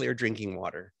nice, clear drinking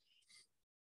water?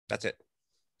 That's it.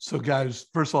 So guys,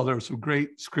 first of all, there was some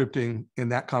great scripting in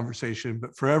that conversation,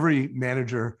 but for every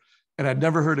manager, and I'd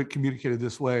never heard it communicated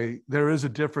this way, there is a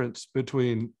difference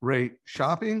between rate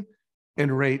shopping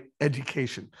and rate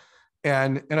education.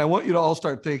 And I want you to all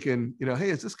start thinking,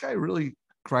 hey, is this guy really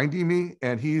grinding me?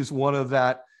 And he's one of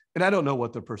that and I don't know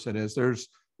what the percent is. There's,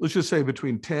 let's just say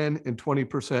between 10 and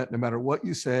 20%, no matter what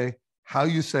you say, how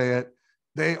you say it,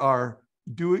 they are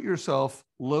do-it-yourself,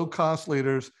 low-cost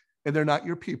leaders, and they're not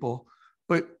your people.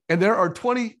 And there are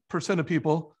 20% of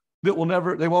people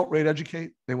that they won't rate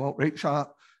educate, they won't rate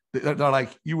shop. They're like,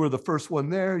 you were the first one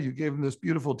there, you gave them this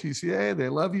beautiful TCA, they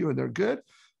love you and they're good.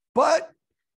 But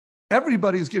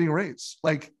everybody's getting rates.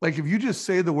 Like if you just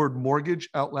say the word mortgage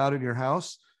out loud in your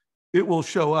house, it will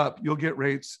show up. You'll get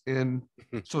rates in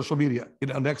social media.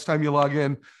 Next time you log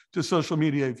in to social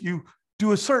media, if you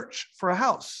do a search for a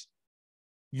house,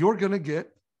 you're going to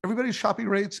get everybody's shopping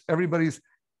rates, everybody's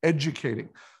educating.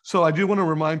 So I do want to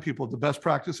remind people the best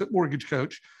practice at Mortgage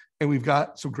Coach, and we've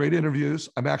got some great interviews.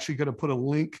 I'm actually going to put a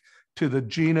link to the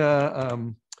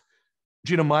Gina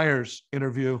Myers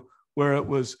interview where it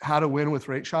was how to win with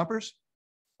rate shoppers,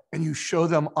 and you show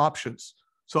them options.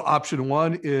 So option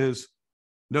one is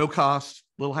no cost,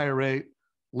 a little higher rate,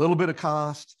 a little bit of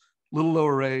cost, a little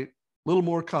lower rate, a little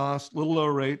more cost, a little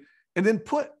lower rate, and then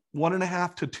put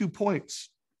 1.5 to 2 points,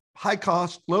 high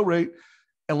cost, low rate,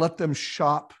 and let them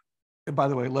shop. And by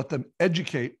the way, let them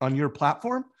educate on your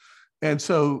platform. And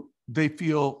so they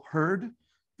feel heard,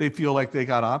 they feel like they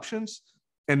got options.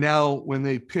 And now when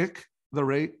they pick the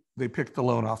rate, they pick the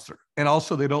loan officer. And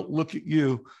also they don't look at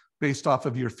you based off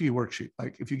of your fee worksheet.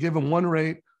 Like if you give them one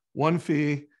rate, one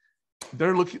fee,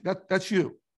 they're looking, that's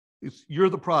you. You're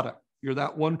the product. You're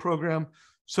that one program.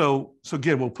 So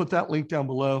again, we'll put that link down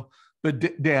below.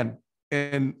 But Dan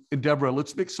and Deborah,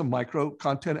 let's make some micro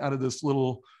content out of this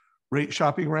little rate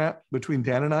shopping rant between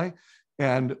Dan and I.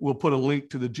 And we'll put a link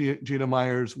to the Gina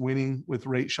Myers winning with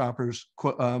rate shoppers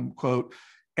quote.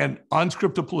 And on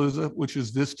Scriptapalooza, which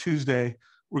is this Tuesday,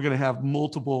 we're going to have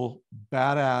multiple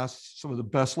badass, some of the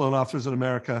best loan officers in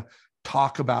America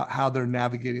talk about how they're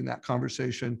navigating that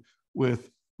conversation with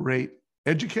rate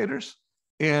educators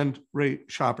and rate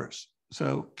shoppers.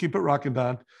 So keep it rocking,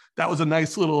 Don. That was a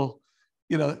nice little,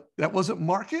 that wasn't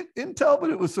market intel,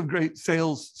 but it was some great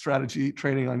sales strategy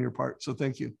training on your part. So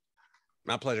thank you.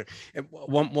 My pleasure. And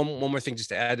one more thing just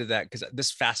to add to that, because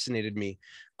this fascinated me.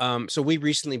 So we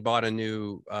recently bought a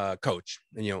new coach,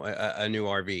 a new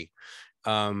RV.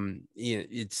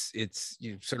 It's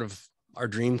sort of our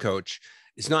dream coach.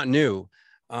 It's not new.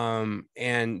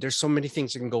 And there's so many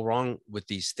things that can go wrong with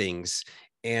these things.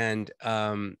 And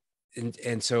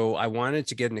so I wanted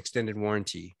to get an extended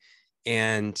warranty,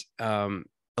 and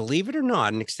believe it or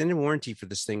not, an extended warranty for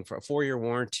this thing, for a 4-year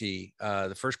warranty.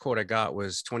 The first quote I got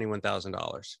was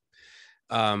 $21,000.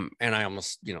 And I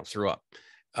almost, threw up.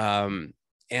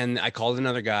 And I called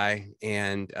another guy,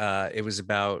 and it was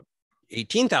about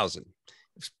 18,000.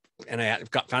 And I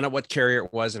found out what carrier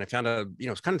it was, and I found out,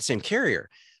 it's kind of the same carrier.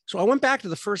 So I went back to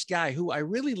the first guy, who I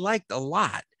really liked a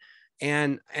lot.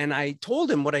 And I told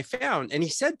him what I found. And he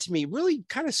said to me really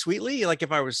kind of sweetly, like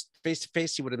if I was face to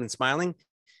face, he would have been smiling.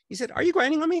 He said, "Are you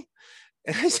grinding on me?"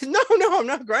 And I said, No, I'm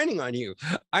not grinding on you.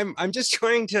 I'm just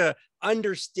trying to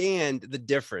understand the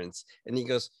difference. And he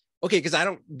goes, "Okay," because I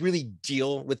don't really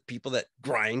deal with people that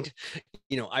grind.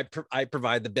 I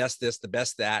provide the best this, the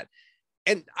best that.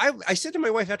 And I said to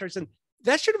my wife after, I said,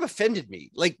 that should have offended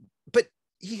me. But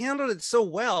he handled it so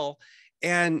well.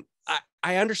 And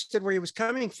I understood where he was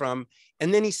coming from.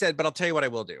 And then he said, "But I'll tell you what I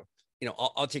will do.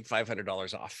 I'll take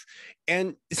 $500 off."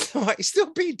 And so I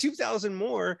still paid $2,000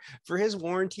 more for his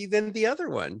warranty than the other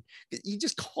one. He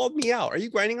just called me out. "Are you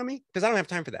grinding on me?" Because I don't have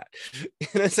time for that.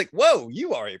 And it's like, whoa,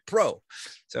 you are a pro.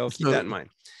 So keep that in mind.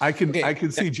 I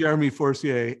can see Jeremy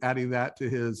Forcier adding that to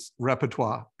his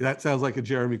repertoire. That sounds like a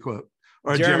Jeremy quote.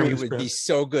 Or Jeremy would be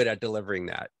so good at delivering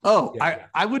that. Oh, yeah.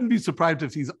 I wouldn't be surprised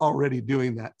if he's already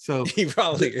doing that. So he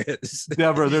probably is.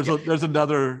 Deborah, there's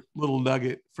another little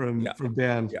nugget from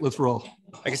Dan. Yeah. Let's roll.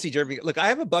 I can see Jeremy. Look, I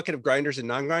have a bucket of grinders and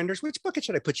non-grinders. Which bucket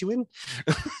should I put you in?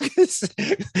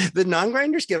 The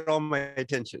non-grinders get all my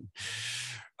attention.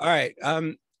 All right.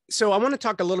 So I want to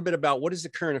talk a little bit about what is the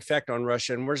current effect on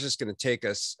Russia and where's this going to take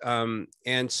us.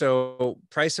 And so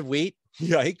price of wheat,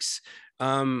 yikes.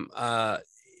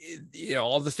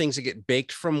 All the things that get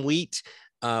baked from wheat,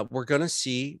 we're going to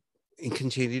see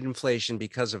continued inflation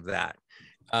because of that.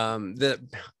 The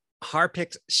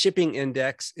Harpix shipping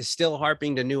index is still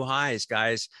harping to new highs,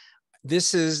 guys.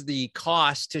 This is the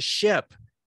cost to ship.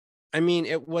 I mean,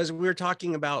 we were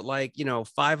talking about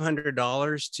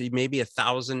 $500 to maybe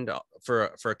 $1,000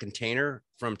 for a container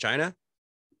from China.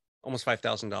 Almost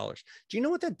 $5,000. Do you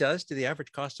know what that does to the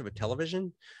average cost of a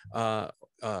television?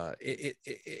 It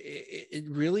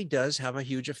really does have a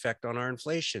huge effect on our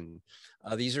inflation.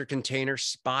 These are container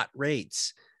spot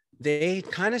rates. they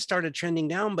kind of started trending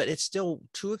down, but it's still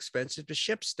too expensive to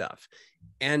ship stuff.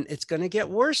 And it's going to get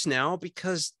worse now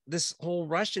because this whole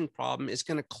Russian problem is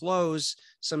going to close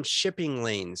some shipping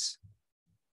lanes.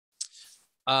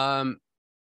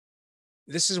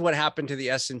 This is what happened to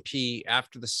the S&P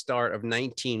after the start of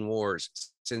 19 wars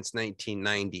since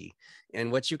 1990.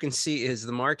 And what you can see is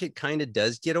the market kind of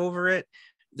does get over it.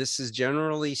 This is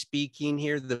generally speaking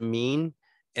here, the mean,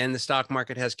 and the stock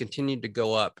market has continued to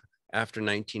go up after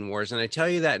 19 wars. And I tell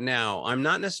you that now, I'm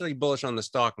not necessarily bullish on the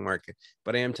stock market,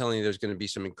 but I am telling you there's going to be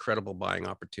some incredible buying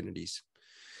opportunities.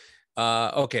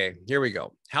 Okay, here we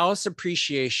go. House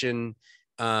appreciation.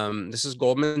 This is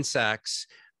Goldman Sachs.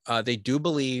 They do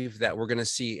believe that we're going to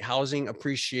see housing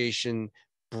appreciation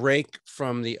break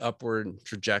from the upward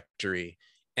trajectory.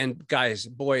 And guys,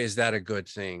 boy, is that a good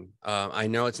thing. I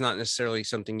know it's not necessarily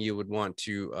something you would want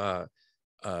to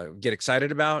get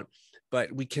excited about, but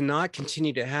we cannot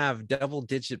continue to have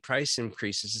double-digit price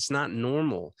increases. It's not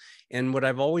normal. And what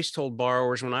I've always told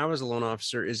borrowers when I was a loan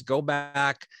officer is go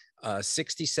back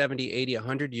 60, 70, 80,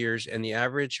 100 years, and the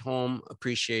average home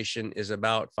appreciation is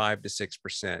about 5 to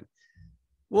 6%.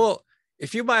 Well,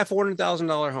 if you buy a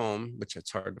 $400,000 home, which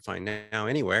it's hard to find now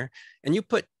anywhere, and you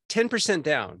put 10%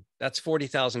 down, that's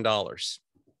 $40,000.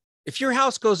 If your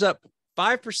house goes up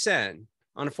 5%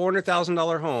 on a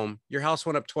 $400,000 home, your house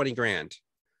went up 20 grand.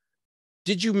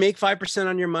 Did you make 5%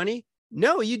 on your money?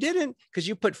 No, you didn't, because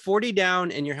you put 40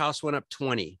 down and your house went up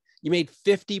 20. You made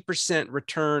 50%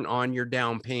 return on your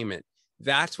down payment.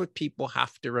 That's what people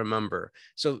have to remember.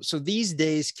 So these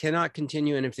days cannot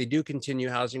continue. And if they do continue,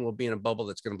 housing will be in a bubble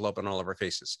that's going to blow up in all of our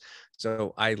faces.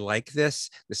 So I like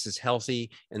this. This is healthy.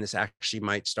 And this actually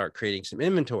might start creating some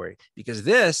inventory, because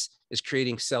this is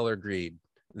creating seller greed.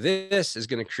 This is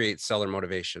going to create seller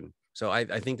motivation. So I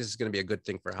think this is going to be a good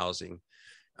thing for housing.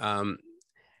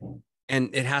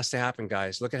 And it has to happen,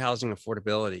 guys. Look at housing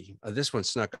affordability. This one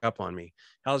snuck up on me.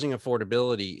 Housing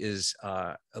affordability is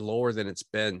lower than it's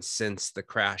been since the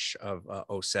crash of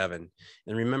 07.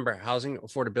 And remember, housing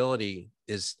affordability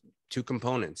is two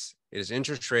components. It is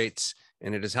interest rates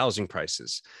and it is housing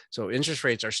prices. So interest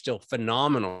rates are still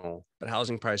phenomenal, but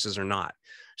housing prices are not.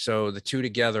 So the two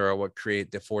together are what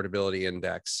create the affordability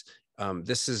index.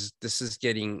 This is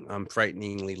getting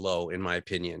frighteningly low, in my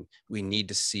opinion. We need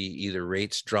to see either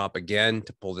rates drop again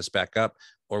to pull this back up,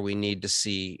 or we need to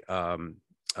see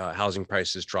housing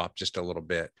prices drop just a little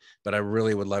bit. But I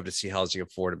really would love to see housing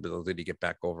affordability get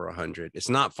back over 100. It's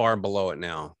not far below it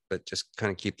now, but just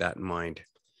kind of keep that in mind.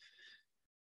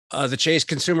 The Chase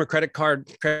consumer credit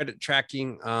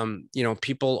tracking,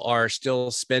 people are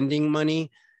still spending money,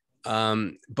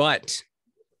 but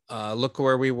look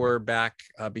where we were back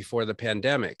before the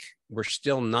pandemic. We're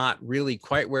still not really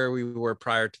quite where we were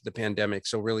prior to the pandemic.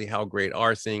 So really, how great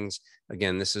are things?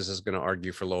 Again, this is going to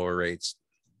argue for lower rates.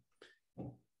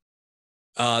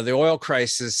 The oil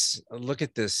crisis, look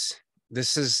at this.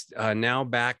 This is now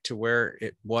back to where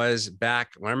it was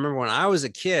back. I remember when I was a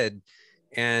kid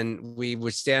and we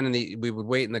would we would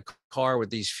wait in the car with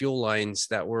these fuel lines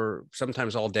that were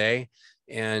sometimes all day,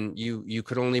 and you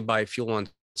could only buy fuel on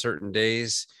certain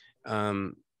days.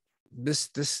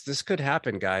 This could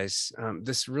happen, guys.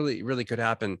 This really could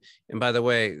happen. And by the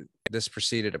way, this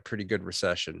preceded a pretty good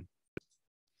recession.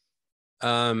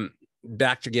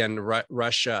 Back again to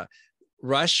Russia.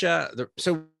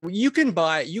 So you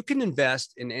can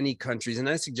invest in any countries, and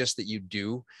I suggest that you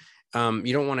do.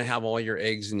 You don't want to have all your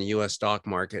eggs in the US stock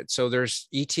market. So there's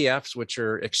ETFs, which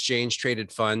are exchange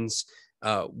traded funds,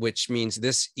 which means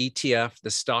this ETF,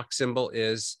 the stock symbol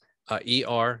is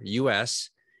ERUS.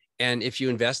 And if you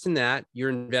invest in that,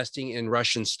 you're investing in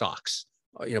Russian stocks,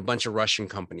 a bunch of Russian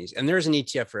companies. And there's an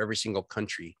ETF for every single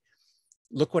country.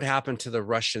 Look what happened to the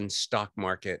Russian stock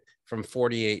market from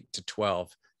 48 to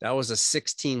 12. That was a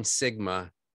 16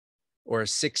 sigma or a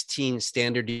 16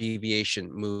 standard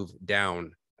deviation move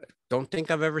down. Don't think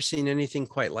I've ever seen anything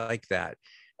quite like that.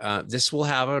 This will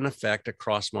have an effect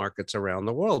across markets around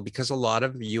the world because a lot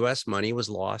of US money was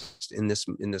lost in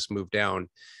this move down.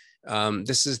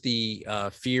 This is the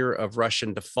fear of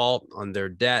Russian default on their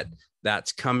debt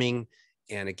that's coming.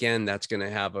 And again, that's going to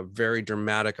have a very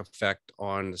dramatic effect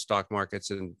on the stock markets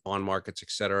and bond markets,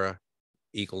 et cetera,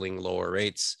 equaling lower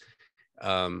rates.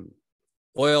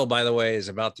 Oil, by the way, is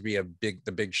about to be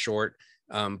the big short.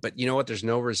 But you know what? There's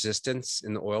no resistance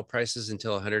in the oil prices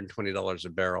until $120 a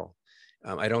barrel.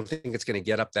 I don't think it's going to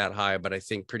get up that high, but I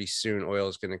think pretty soon oil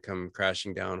is going to come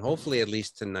crashing down, hopefully at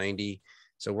least to 90.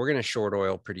 So we're going to short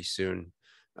oil pretty soon.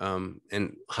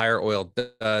 And higher oil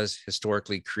does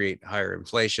historically create higher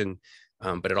inflation.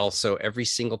 But it also, every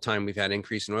single time we've had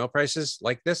increase in oil prices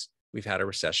like this, we've had a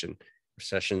recession.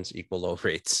 recessions equal low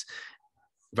rates.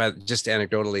 But just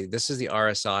anecdotally, this is the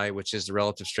RSI, which is the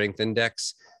relative strength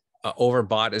index.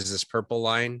 Overbought is this purple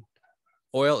line.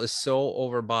 Oil is so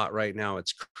overbought right now,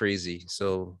 it's crazy.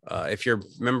 So if you're a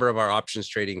member of our options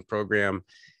trading program,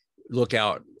 look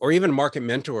out, or even market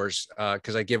mentors,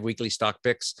 because I give weekly stock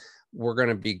picks. We're going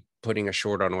to be putting a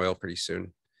short on oil pretty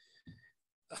soon.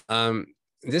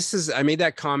 I made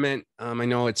that comment. I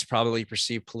know it's probably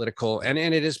perceived political, and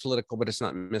it is political, but it's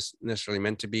not necessarily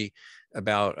meant to be,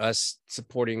 about us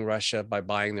supporting Russia by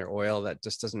buying their oil. That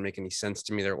just doesn't make any sense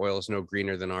to me. Their oil is no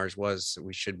greener than ours was.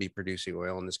 We should be producing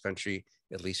oil in this country,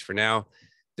 at least for now.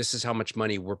 This is how much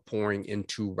money we're pouring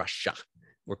into Russia.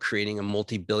 We're creating a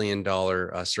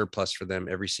multi-billion-dollar surplus for them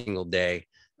every single day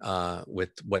with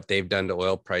what they've done to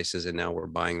oil prices, and now we're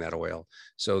buying that oil.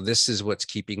 So this is what's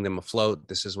keeping them afloat.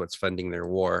 This is what's funding their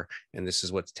war, and this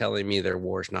is what's telling me their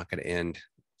war is not going to end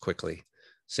quickly.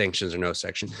 Sanctions or no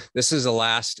sanction. This is the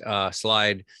last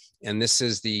slide, and this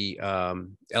is the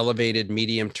elevated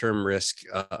medium-term risk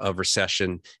of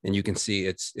recession, and you can see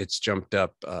it's jumped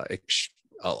up a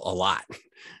lot.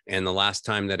 And the last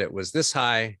time that it was this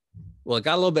high, well, it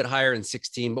got a little bit higher in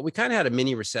 16, but we kind of had a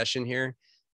mini recession here.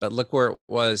 But look where it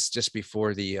was just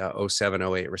before the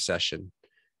 07-08 recession,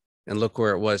 and look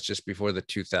where it was just before the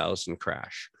 2000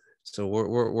 crash. So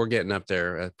we're getting up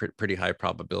there, a pretty high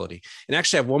probability. And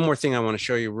actually, I have one more thing I want to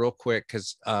show you real quick,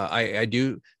 because I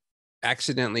do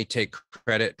accidentally take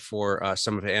credit for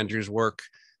some of Andrew's work,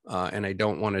 and I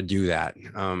don't want to do that.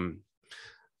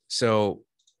 So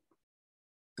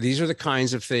these are the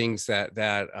kinds of things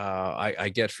that I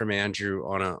get from Andrew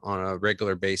on a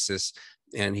regular basis.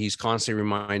 And he's constantly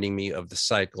reminding me of the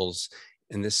cycles.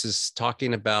 And this is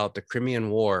talking about the Crimean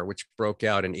War, which broke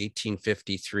out in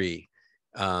 1853.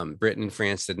 Britain and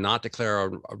France did not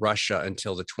declare Russia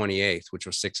until the 28th, which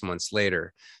was 6 months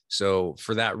later. So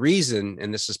for that reason,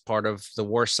 and this is part of the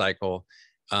war cycle,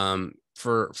 this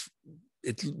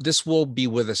will be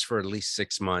with us for at least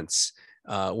 6 months.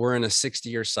 We're in a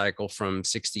 60-year cycle from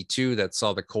 62 that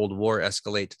saw the Cold War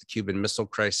escalate to the Cuban Missile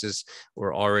Crisis.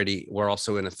 We're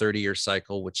also in a 30-year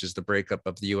cycle, which is the breakup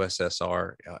of the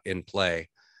USSR in play.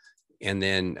 And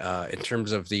then in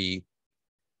terms of the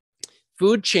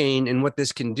food chain and what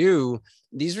this can do,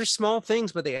 these are small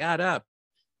things, but they add up.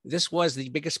 This was the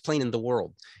biggest plane in the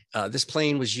world. This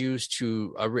plane was used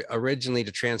to originally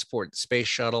to transport the space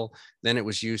shuttle. Then it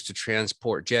was used to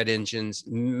transport jet engines,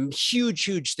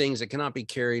 huge things that cannot be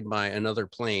carried by another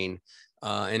plane.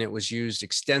 And it was used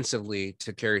extensively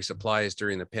to carry supplies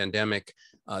during the pandemic.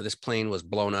 This plane was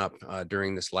blown up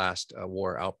during this last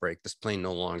war outbreak. This plane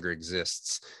no longer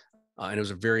exists. And it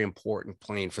was a very important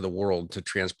plane for the world to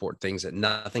transport things that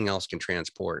nothing else can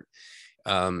transport.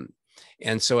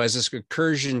 And so as this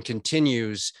recursion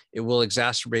continues, it will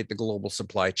exacerbate the global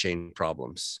supply chain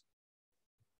problems.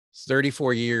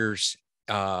 34 years,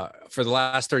 for the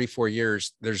last 34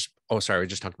 years, we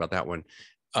just talked about that one.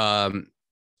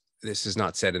 This is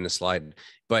not said in the slide,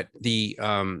 but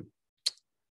we'll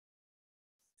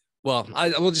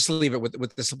just leave it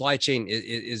with the supply chain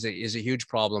is a huge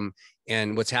problem.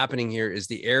 And what's happening here is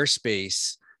the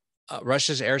airspace,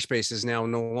 Russia's airspace is now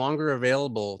no longer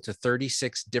available to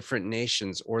 36 different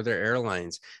nations or their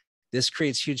airlines. This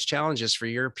creates huge challenges for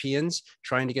Europeans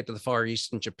trying to get to the Far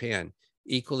East and Japan.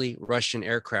 Equally, Russian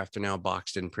aircraft are now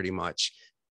boxed in pretty much.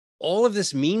 All of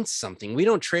this means something. We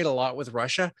don't trade a lot with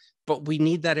Russia, but we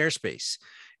need that airspace.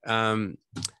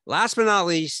 Last but not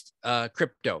least,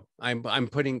 crypto. I'm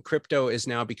putting crypto is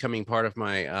now becoming part of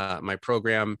my my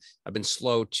program. I've been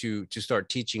slow to start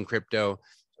teaching crypto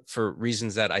for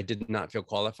reasons that I did not feel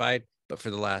qualified, but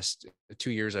for the last 2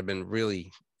 years, I've been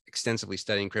really extensively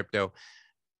studying crypto.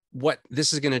 What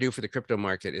this is going to do for the crypto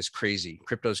market is crazy.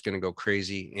 Crypto is going to go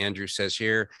crazy. Andrew says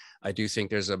here, I do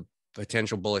think there's a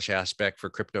potential bullish aspect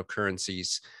for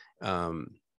cryptocurrencies,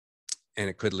 and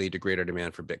it could lead to greater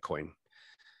demand for Bitcoin.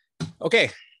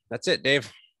 Okay, that's it,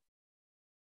 Dave.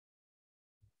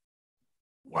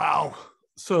 Wow.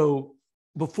 So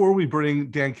before we bring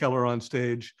Dan Keller on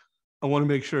stage, I want to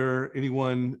make sure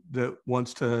anyone that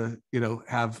wants to,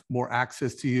 have more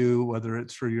access to you, whether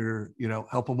it's for your,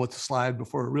 help them with the slide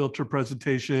before a realtor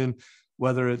presentation,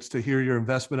 whether it's to hear your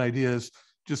investment ideas,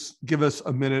 just give us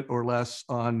a minute or less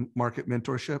on market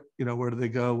mentorship. Where do they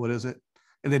go? What is it?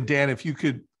 And then Dan, if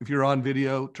you're on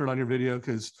video, turn on your video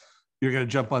because you're going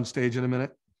to jump on stage in a minute.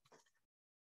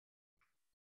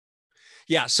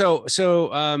 Yeah. So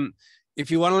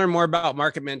if you want to learn more about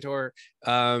Market Mentor,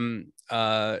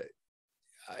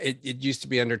 it used to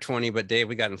be under 20, but Dave,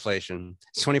 we got inflation.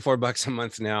 It's $24 a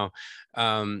month now.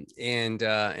 And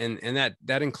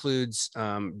that includes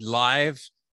live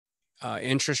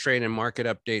interest rate and market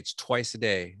updates twice a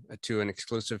day to an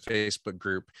exclusive Facebook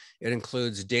group. It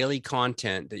includes daily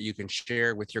content that you can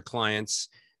share with your clients,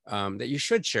 that you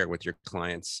should share with your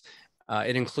clients.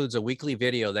 It includes a weekly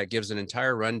video that gives an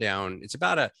entire rundown. It's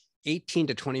about a 18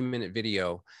 to 20 minute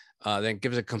video that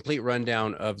gives a complete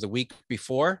rundown of the week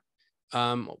before,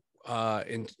 in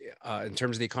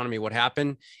terms of the economy, what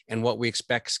happened and what we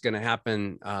expect is going to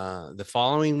happen the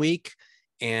following week.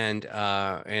 And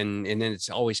then it's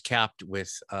always capped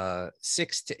with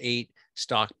 6 to 8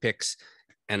 stock picks.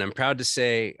 And I'm proud to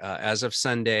say, as of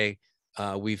Sunday,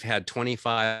 we've had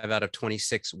 25 out of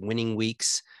 26 winning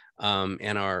weeks.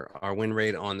 And our win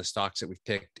rate on the stocks that we've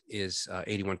picked is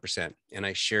 81%. And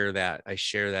I share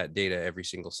that data every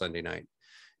single Sunday night.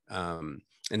 And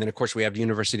then of course we have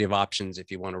University of Options if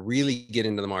you want to really get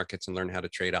into the markets and learn how to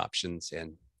trade options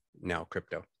and now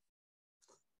crypto.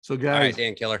 So guys, all right,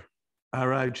 Dan Killer. All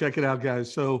right, check it out,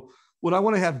 guys. So what I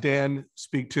want to have Dan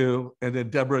speak to, and then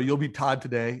Deborah, you'll be Todd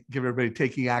today, give everybody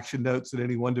taking action notes and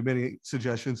any one-to-many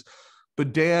suggestions.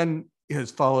 But Dan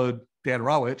has followed Dan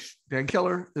Rawitch. Dan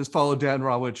Killer has followed Dan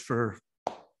Rawitch for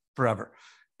forever.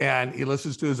 And he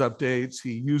listens to his updates.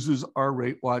 He uses our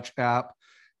Rawitch app.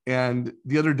 And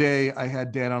the other day I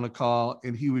had Dan on a call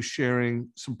and he was sharing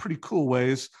some pretty cool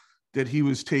ways that he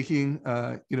was taking,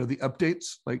 the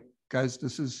updates. Like, guys,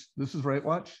 this is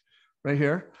Rawitch right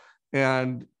here.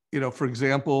 And, for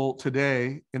example,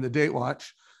 today in the date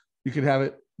watch, you can have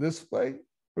it this way,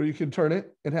 or you can turn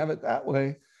it and have it that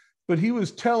way. But he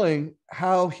was telling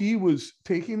how he was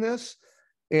taking this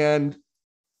and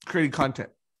creating content.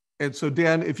 And so,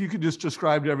 Dan, if you could just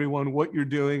describe to everyone what you're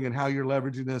doing and how you're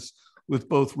leveraging this with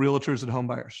both realtors and home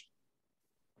buyers.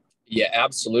 Yeah,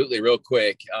 absolutely. Real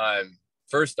quick.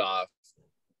 First off,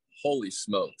 holy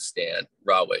smokes, Dan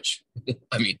Rawitch.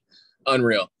 I mean,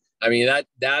 unreal. I mean,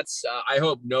 that's I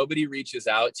hope nobody reaches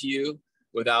out to you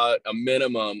without a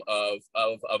minimum of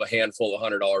a handful of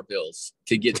 $100 bills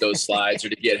to get those slides or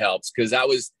to get helps. Cause that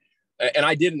was, and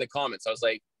I did in the comments, I was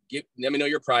like, let me know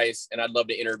your price. And I'd love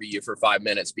to interview you for 5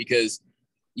 minutes because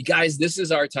you guys, this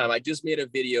is our time. I just made a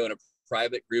video in a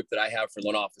private group that I have for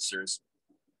loan officers.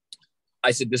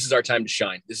 I said, this is our time to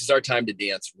shine. This is our time to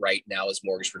dance right now as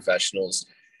mortgage professionals.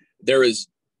 There is,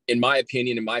 in my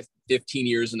opinion, in my 15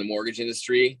 years in the mortgage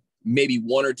industry, maybe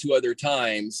one or two other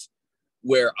times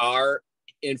where our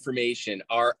information,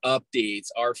 our updates,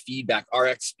 our feedback, our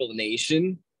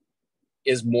explanation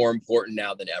is more important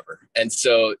now than ever. And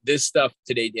so this stuff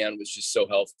today, Dan, was just so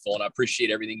helpful. And I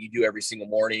appreciate everything you do every single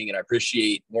morning. And I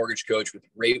appreciate Mortgage Coach with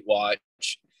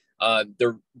Rawitch.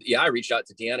 I reached out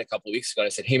to Dan a couple of weeks ago and I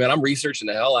said, hey man, I'm researching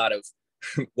the hell out of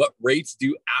what rates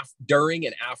do during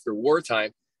and after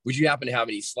wartime. Would you happen to have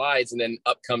any slides? And then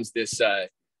up comes this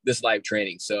live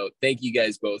training. So thank you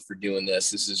guys both for doing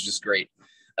this. This is just great.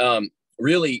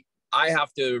 Really, I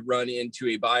have to run into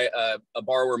a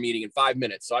borrower meeting in 5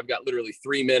 minutes. So I've got literally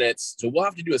 3 minutes. So we'll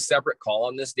have to do a separate call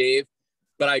on this, Dave.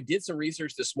 But I did some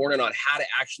research this morning on how to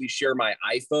actually share my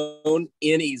iPhone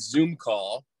in a Zoom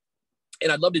call.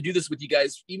 And I'd love to do this with you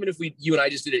guys, even if you and I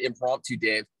just did it impromptu,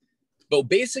 Dave. But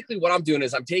basically what I'm doing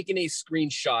is I'm taking a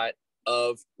screenshot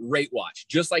of Rawitch,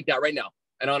 just like that right now.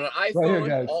 And on an iPhone, right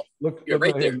here, guys. Look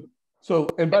right there. So,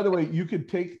 and by the way, you could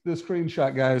take the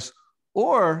screenshot, guys,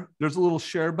 or there's a little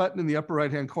share button in the upper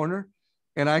right-hand corner,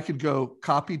 and I could go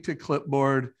copy to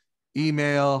clipboard,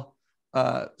 email,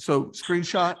 so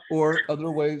screenshot or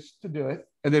other ways to do it.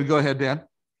 And then go ahead, Dan.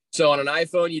 So on an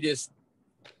iPhone,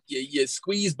 you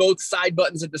squeeze both side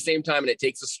buttons at the same time, and it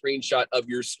takes a screenshot of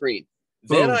your screen.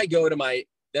 Boom. Then I go to my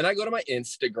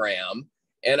Instagram,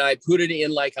 and I put it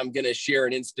in like I'm going to share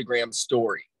an Instagram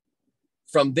story.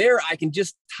 From there, I can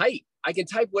just type. I can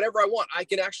type whatever I want. I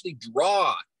can actually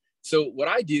draw. So what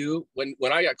I do when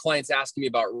I got clients asking me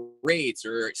about rates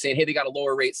or saying, hey, they got a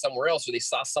lower rate somewhere else, or they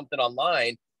saw something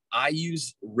online, I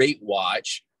use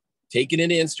Rawitch, take it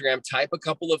into Instagram, type a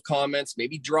couple of comments,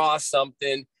 maybe draw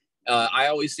something. I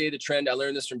always say the trend, I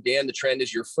learned this from Dan, the trend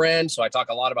is your friend. So I talk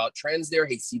a lot about trends there.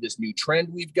 Hey, see this new trend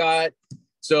we've got.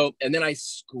 So, and then I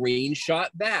screenshot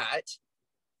that,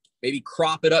 maybe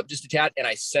crop it up just a tad, and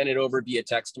I send it over via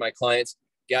text to my clients.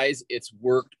 Guys, it's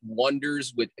worked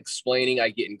wonders with explaining. I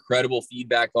get incredible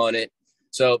feedback on it.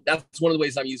 So that's one of the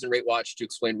ways I'm using Rawitch to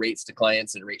explain rates to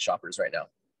clients and rate shoppers right now.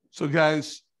 So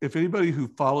guys, if anybody who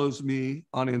follows me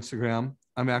on Instagram,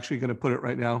 I'm actually going to put it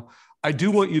right now. I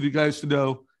do want you guys to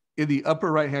know in the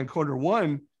upper right-hand corner,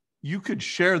 one, you could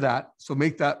share that. So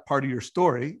make that part of your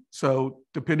story. So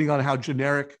depending on how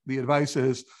generic the advice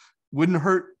is, wouldn't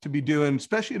hurt to be doing,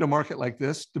 especially in a market like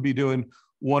this, to be doing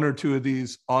one or two of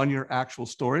these on your actual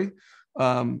story.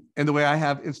 And the way I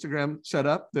have Instagram set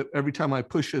up, that every time I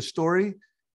push a story,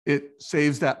 it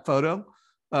saves that photo.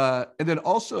 And then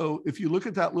also, if you look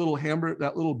at that little hamburger,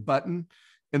 that little button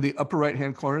in the upper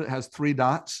right-hand corner that has 3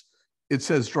 dots, it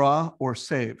says draw or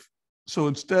save. So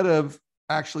instead of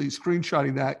actually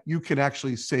screenshotting that, you can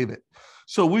actually save it.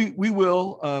 So we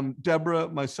will, Deborah,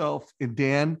 myself, and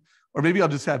Dan, or maybe I'll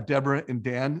just have Deborah and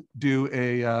Dan do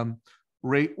a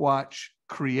Rawitch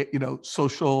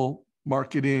social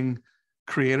marketing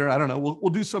creator. I don't know.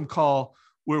 We'll do some call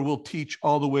where we'll teach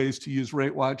all the ways to use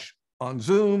Rawitch on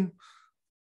Zoom,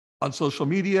 on social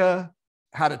media,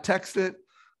 how to text it.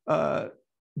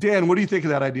 Dan, what do you think of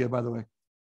that idea, by the way?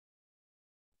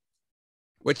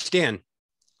 Which Dan?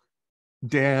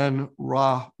 Dan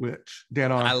Rawitch.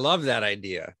 Dan R. I love that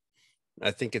idea.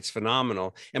 I think it's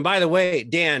phenomenal. And by the way,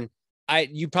 Dan,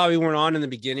 you probably weren't on in the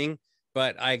beginning,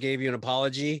 but I gave you an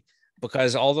apology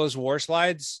because all those war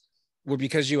slides were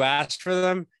because you asked for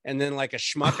them. And then like a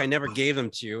schmuck, I never gave them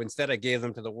to you. Instead, I gave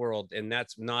them to the world. And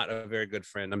that's not a very good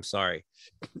friend. I'm sorry.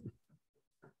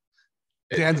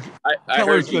 Dan, I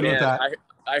heard you, man.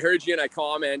 I heard you and I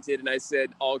commented and I said,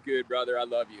 all good, brother. I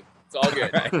love you. It's all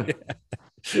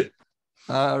good.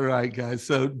 All right, guys.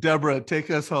 So Deborah, take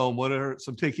us home. What are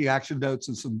some taking action notes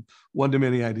and some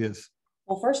one-to-many ideas?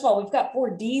 Well, first of all, we've got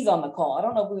 4 Ds on the call. I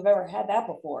don't know if we've ever had that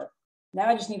before. Now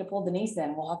I just need to pull Denise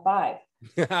in. We'll have 5.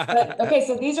 But, okay,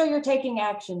 so these are your taking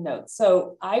action notes.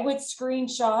 So I would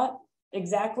screenshot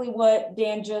exactly what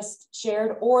Dan just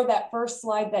shared, or that first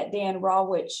slide that Dan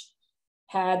Rawitch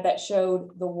had that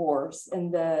showed the wars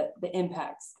and the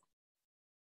impacts.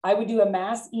 I would do a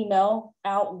mass email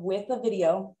out with a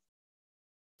video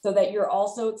so that you're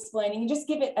also explaining, and just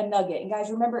give it a nugget. And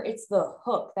guys, remember, it's the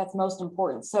hook that's most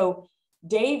important. So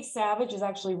Dave Savage is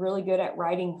actually really good at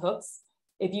writing hooks.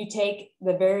 If you take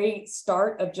the very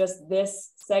start of just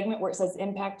this segment where it says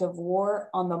impact of war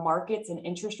on the markets and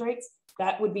interest rates,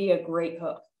 that would be a great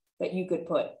hook that you could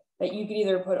put, that you could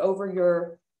either put over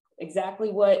your,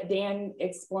 exactly what Dan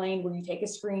explained, where you take a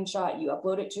screenshot, you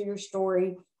upload it to your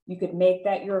story, you could make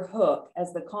that your hook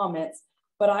as the comments.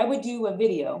 But I would do a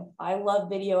video. I love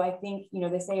video. I think,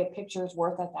 they say a picture is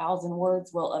worth 1,000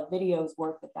 words. Well, a video is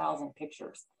worth 1,000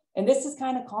 pictures. And this is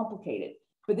kind of complicated,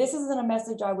 but this isn't a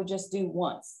message I would just do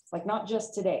once, like not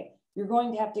just today. You're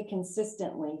going to have to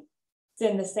consistently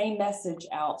send the same message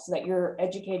out so that you're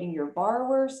educating your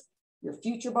borrowers, your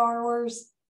future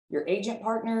borrowers, your agent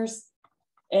partners,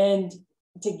 and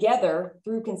together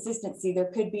through consistency,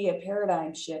 there could be a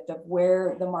paradigm shift of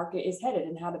where the market is headed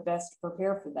and how to best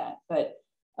prepare for that. But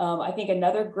I think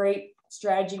another great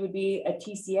strategy would be a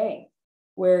TCA,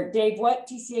 where Dave, what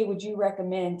TCA would you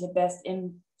recommend to best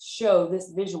show this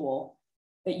visual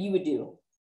that you would do?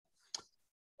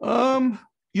 I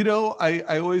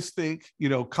always think,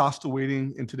 cost of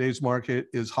waiting in today's market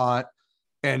is hot,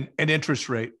 and interest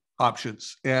rate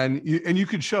options. And you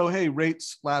could show, hey,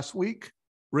 rates last week,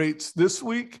 rates this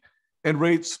week, and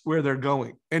rates where they're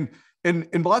going. And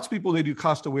lots of people, they do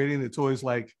cost of waiting. It's always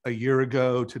like a year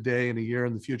ago, today, and a year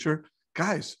in the future.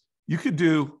 Guys, you could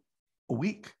do a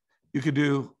week. You could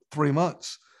do 3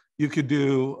 months. You could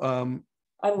do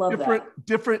I love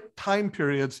different time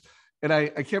periods. And I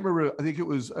can't remember, I think it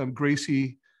was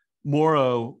Gracie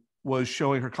Morrow was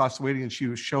showing her cost of waiting, and she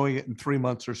was showing it in 3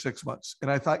 months or 6 months. And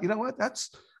I thought, you know what,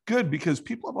 that's good, because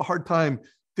people have a hard time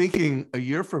thinking a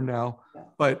year from now. Yeah.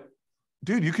 But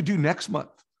dude, you could do next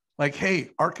month. Like, hey,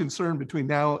 our concern between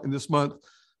now and this month,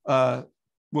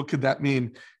 what could that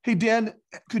mean? Hey, Dan,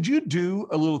 could you do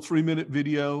a little 3-minute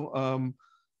video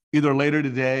either later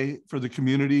today for the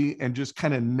community and just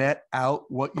kind of net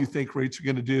out what you think rates are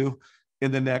going to do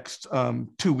in the next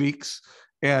 2 weeks?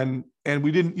 And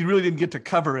you really didn't get to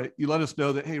cover it. You let us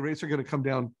know that, hey, rates are going to come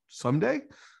down someday,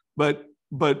 but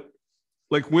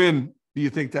like, when do you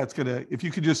think that's going to, if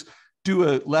you could just do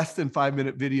a less than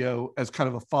 5-minute video as kind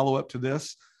of a follow-up to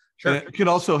this. Sure. And it can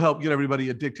also help get everybody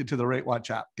addicted to the Rawitch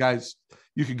app. Guys,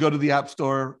 you can go to the App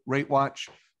Store, Rawitch,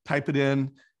 type it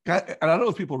in. And I don't know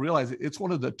if people realize it, it's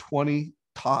one of the 20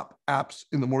 top apps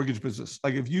in the mortgage business.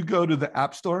 Like, if you go to the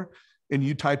App Store and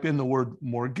you type in the word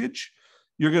mortgage,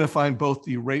 you're going to find both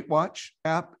the Rawitch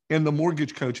app and the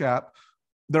Mortgage Coach app.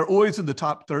 They're always in the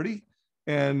top 30.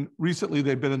 And recently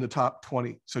they've been in the top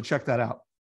 20. So check that out.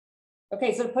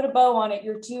 Okay, so to put a bow on it,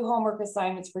 your 2 homework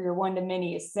assignments for your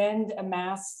one-to-many is send a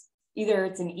mass, either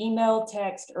it's an email,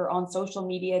 text, or on social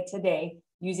media today,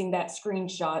 using that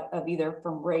screenshot of either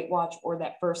from Rawitch or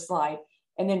that first slide.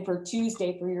 And then for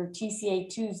Tuesday, for your TCA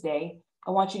Tuesday,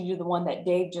 I want you to do the one that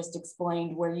Dave just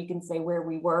explained, where you can say where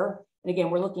we were. And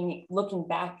again, we're looking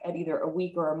back at either a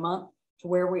week or a month to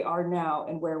where we are now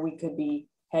and where we could be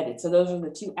headed. So those are the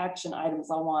 2 action items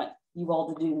I want you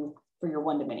all to do for your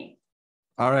one-to-many.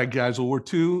 All right, guys. Well, we're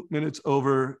 2 minutes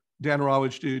over. Dan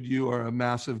Rawitch, dude, you are a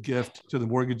massive gift to the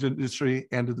mortgage industry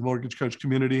and to the mortgage coach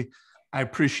community. I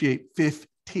appreciate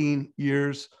 15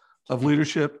 years of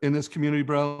leadership in this community,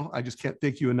 bro. I just can't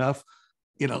thank you enough.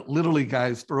 You know, literally,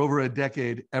 guys, for over a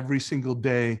decade, every single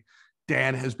day,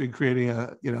 Dan has been creating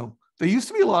they used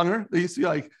to be longer. They used to be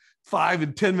like 5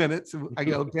 and 10 minutes. I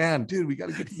go, Dan, dude, we got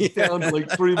to get these down to like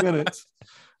 3 minutes.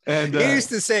 And he used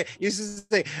to say,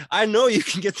 I know you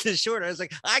can get this shorter. I was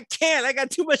like, I can't. I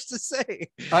got too much to say.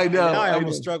 I know. And now I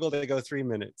almost struggle to go 3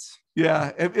 minutes.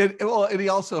 Yeah. And he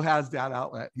also has that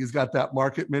outlet. He's got that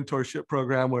market mentorship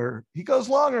program where he goes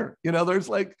longer. You know, there's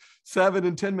like 7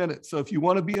 and 10 minutes. So if you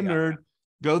want to be a nerd,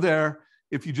 go there.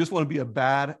 If you just want to be a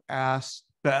badass,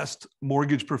 best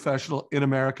mortgage professional in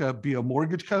America, be a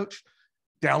mortgage coach,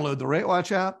 download the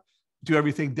Rawitch app, do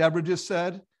everything Deborah just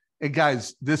said. And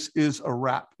guys, this is a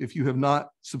wrap. If you have not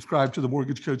subscribed to the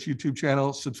Mortgage Coach YouTube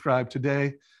channel, subscribe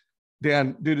today.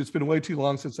 Dan, dude, it's been way too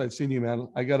long since I've seen you, man.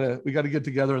 We gotta get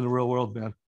together in the real world,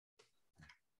 man.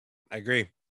 I agree.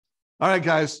 All right,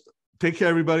 guys. Take care,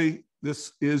 everybody.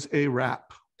 This is a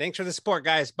wrap. Thanks for the support,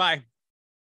 guys. Bye.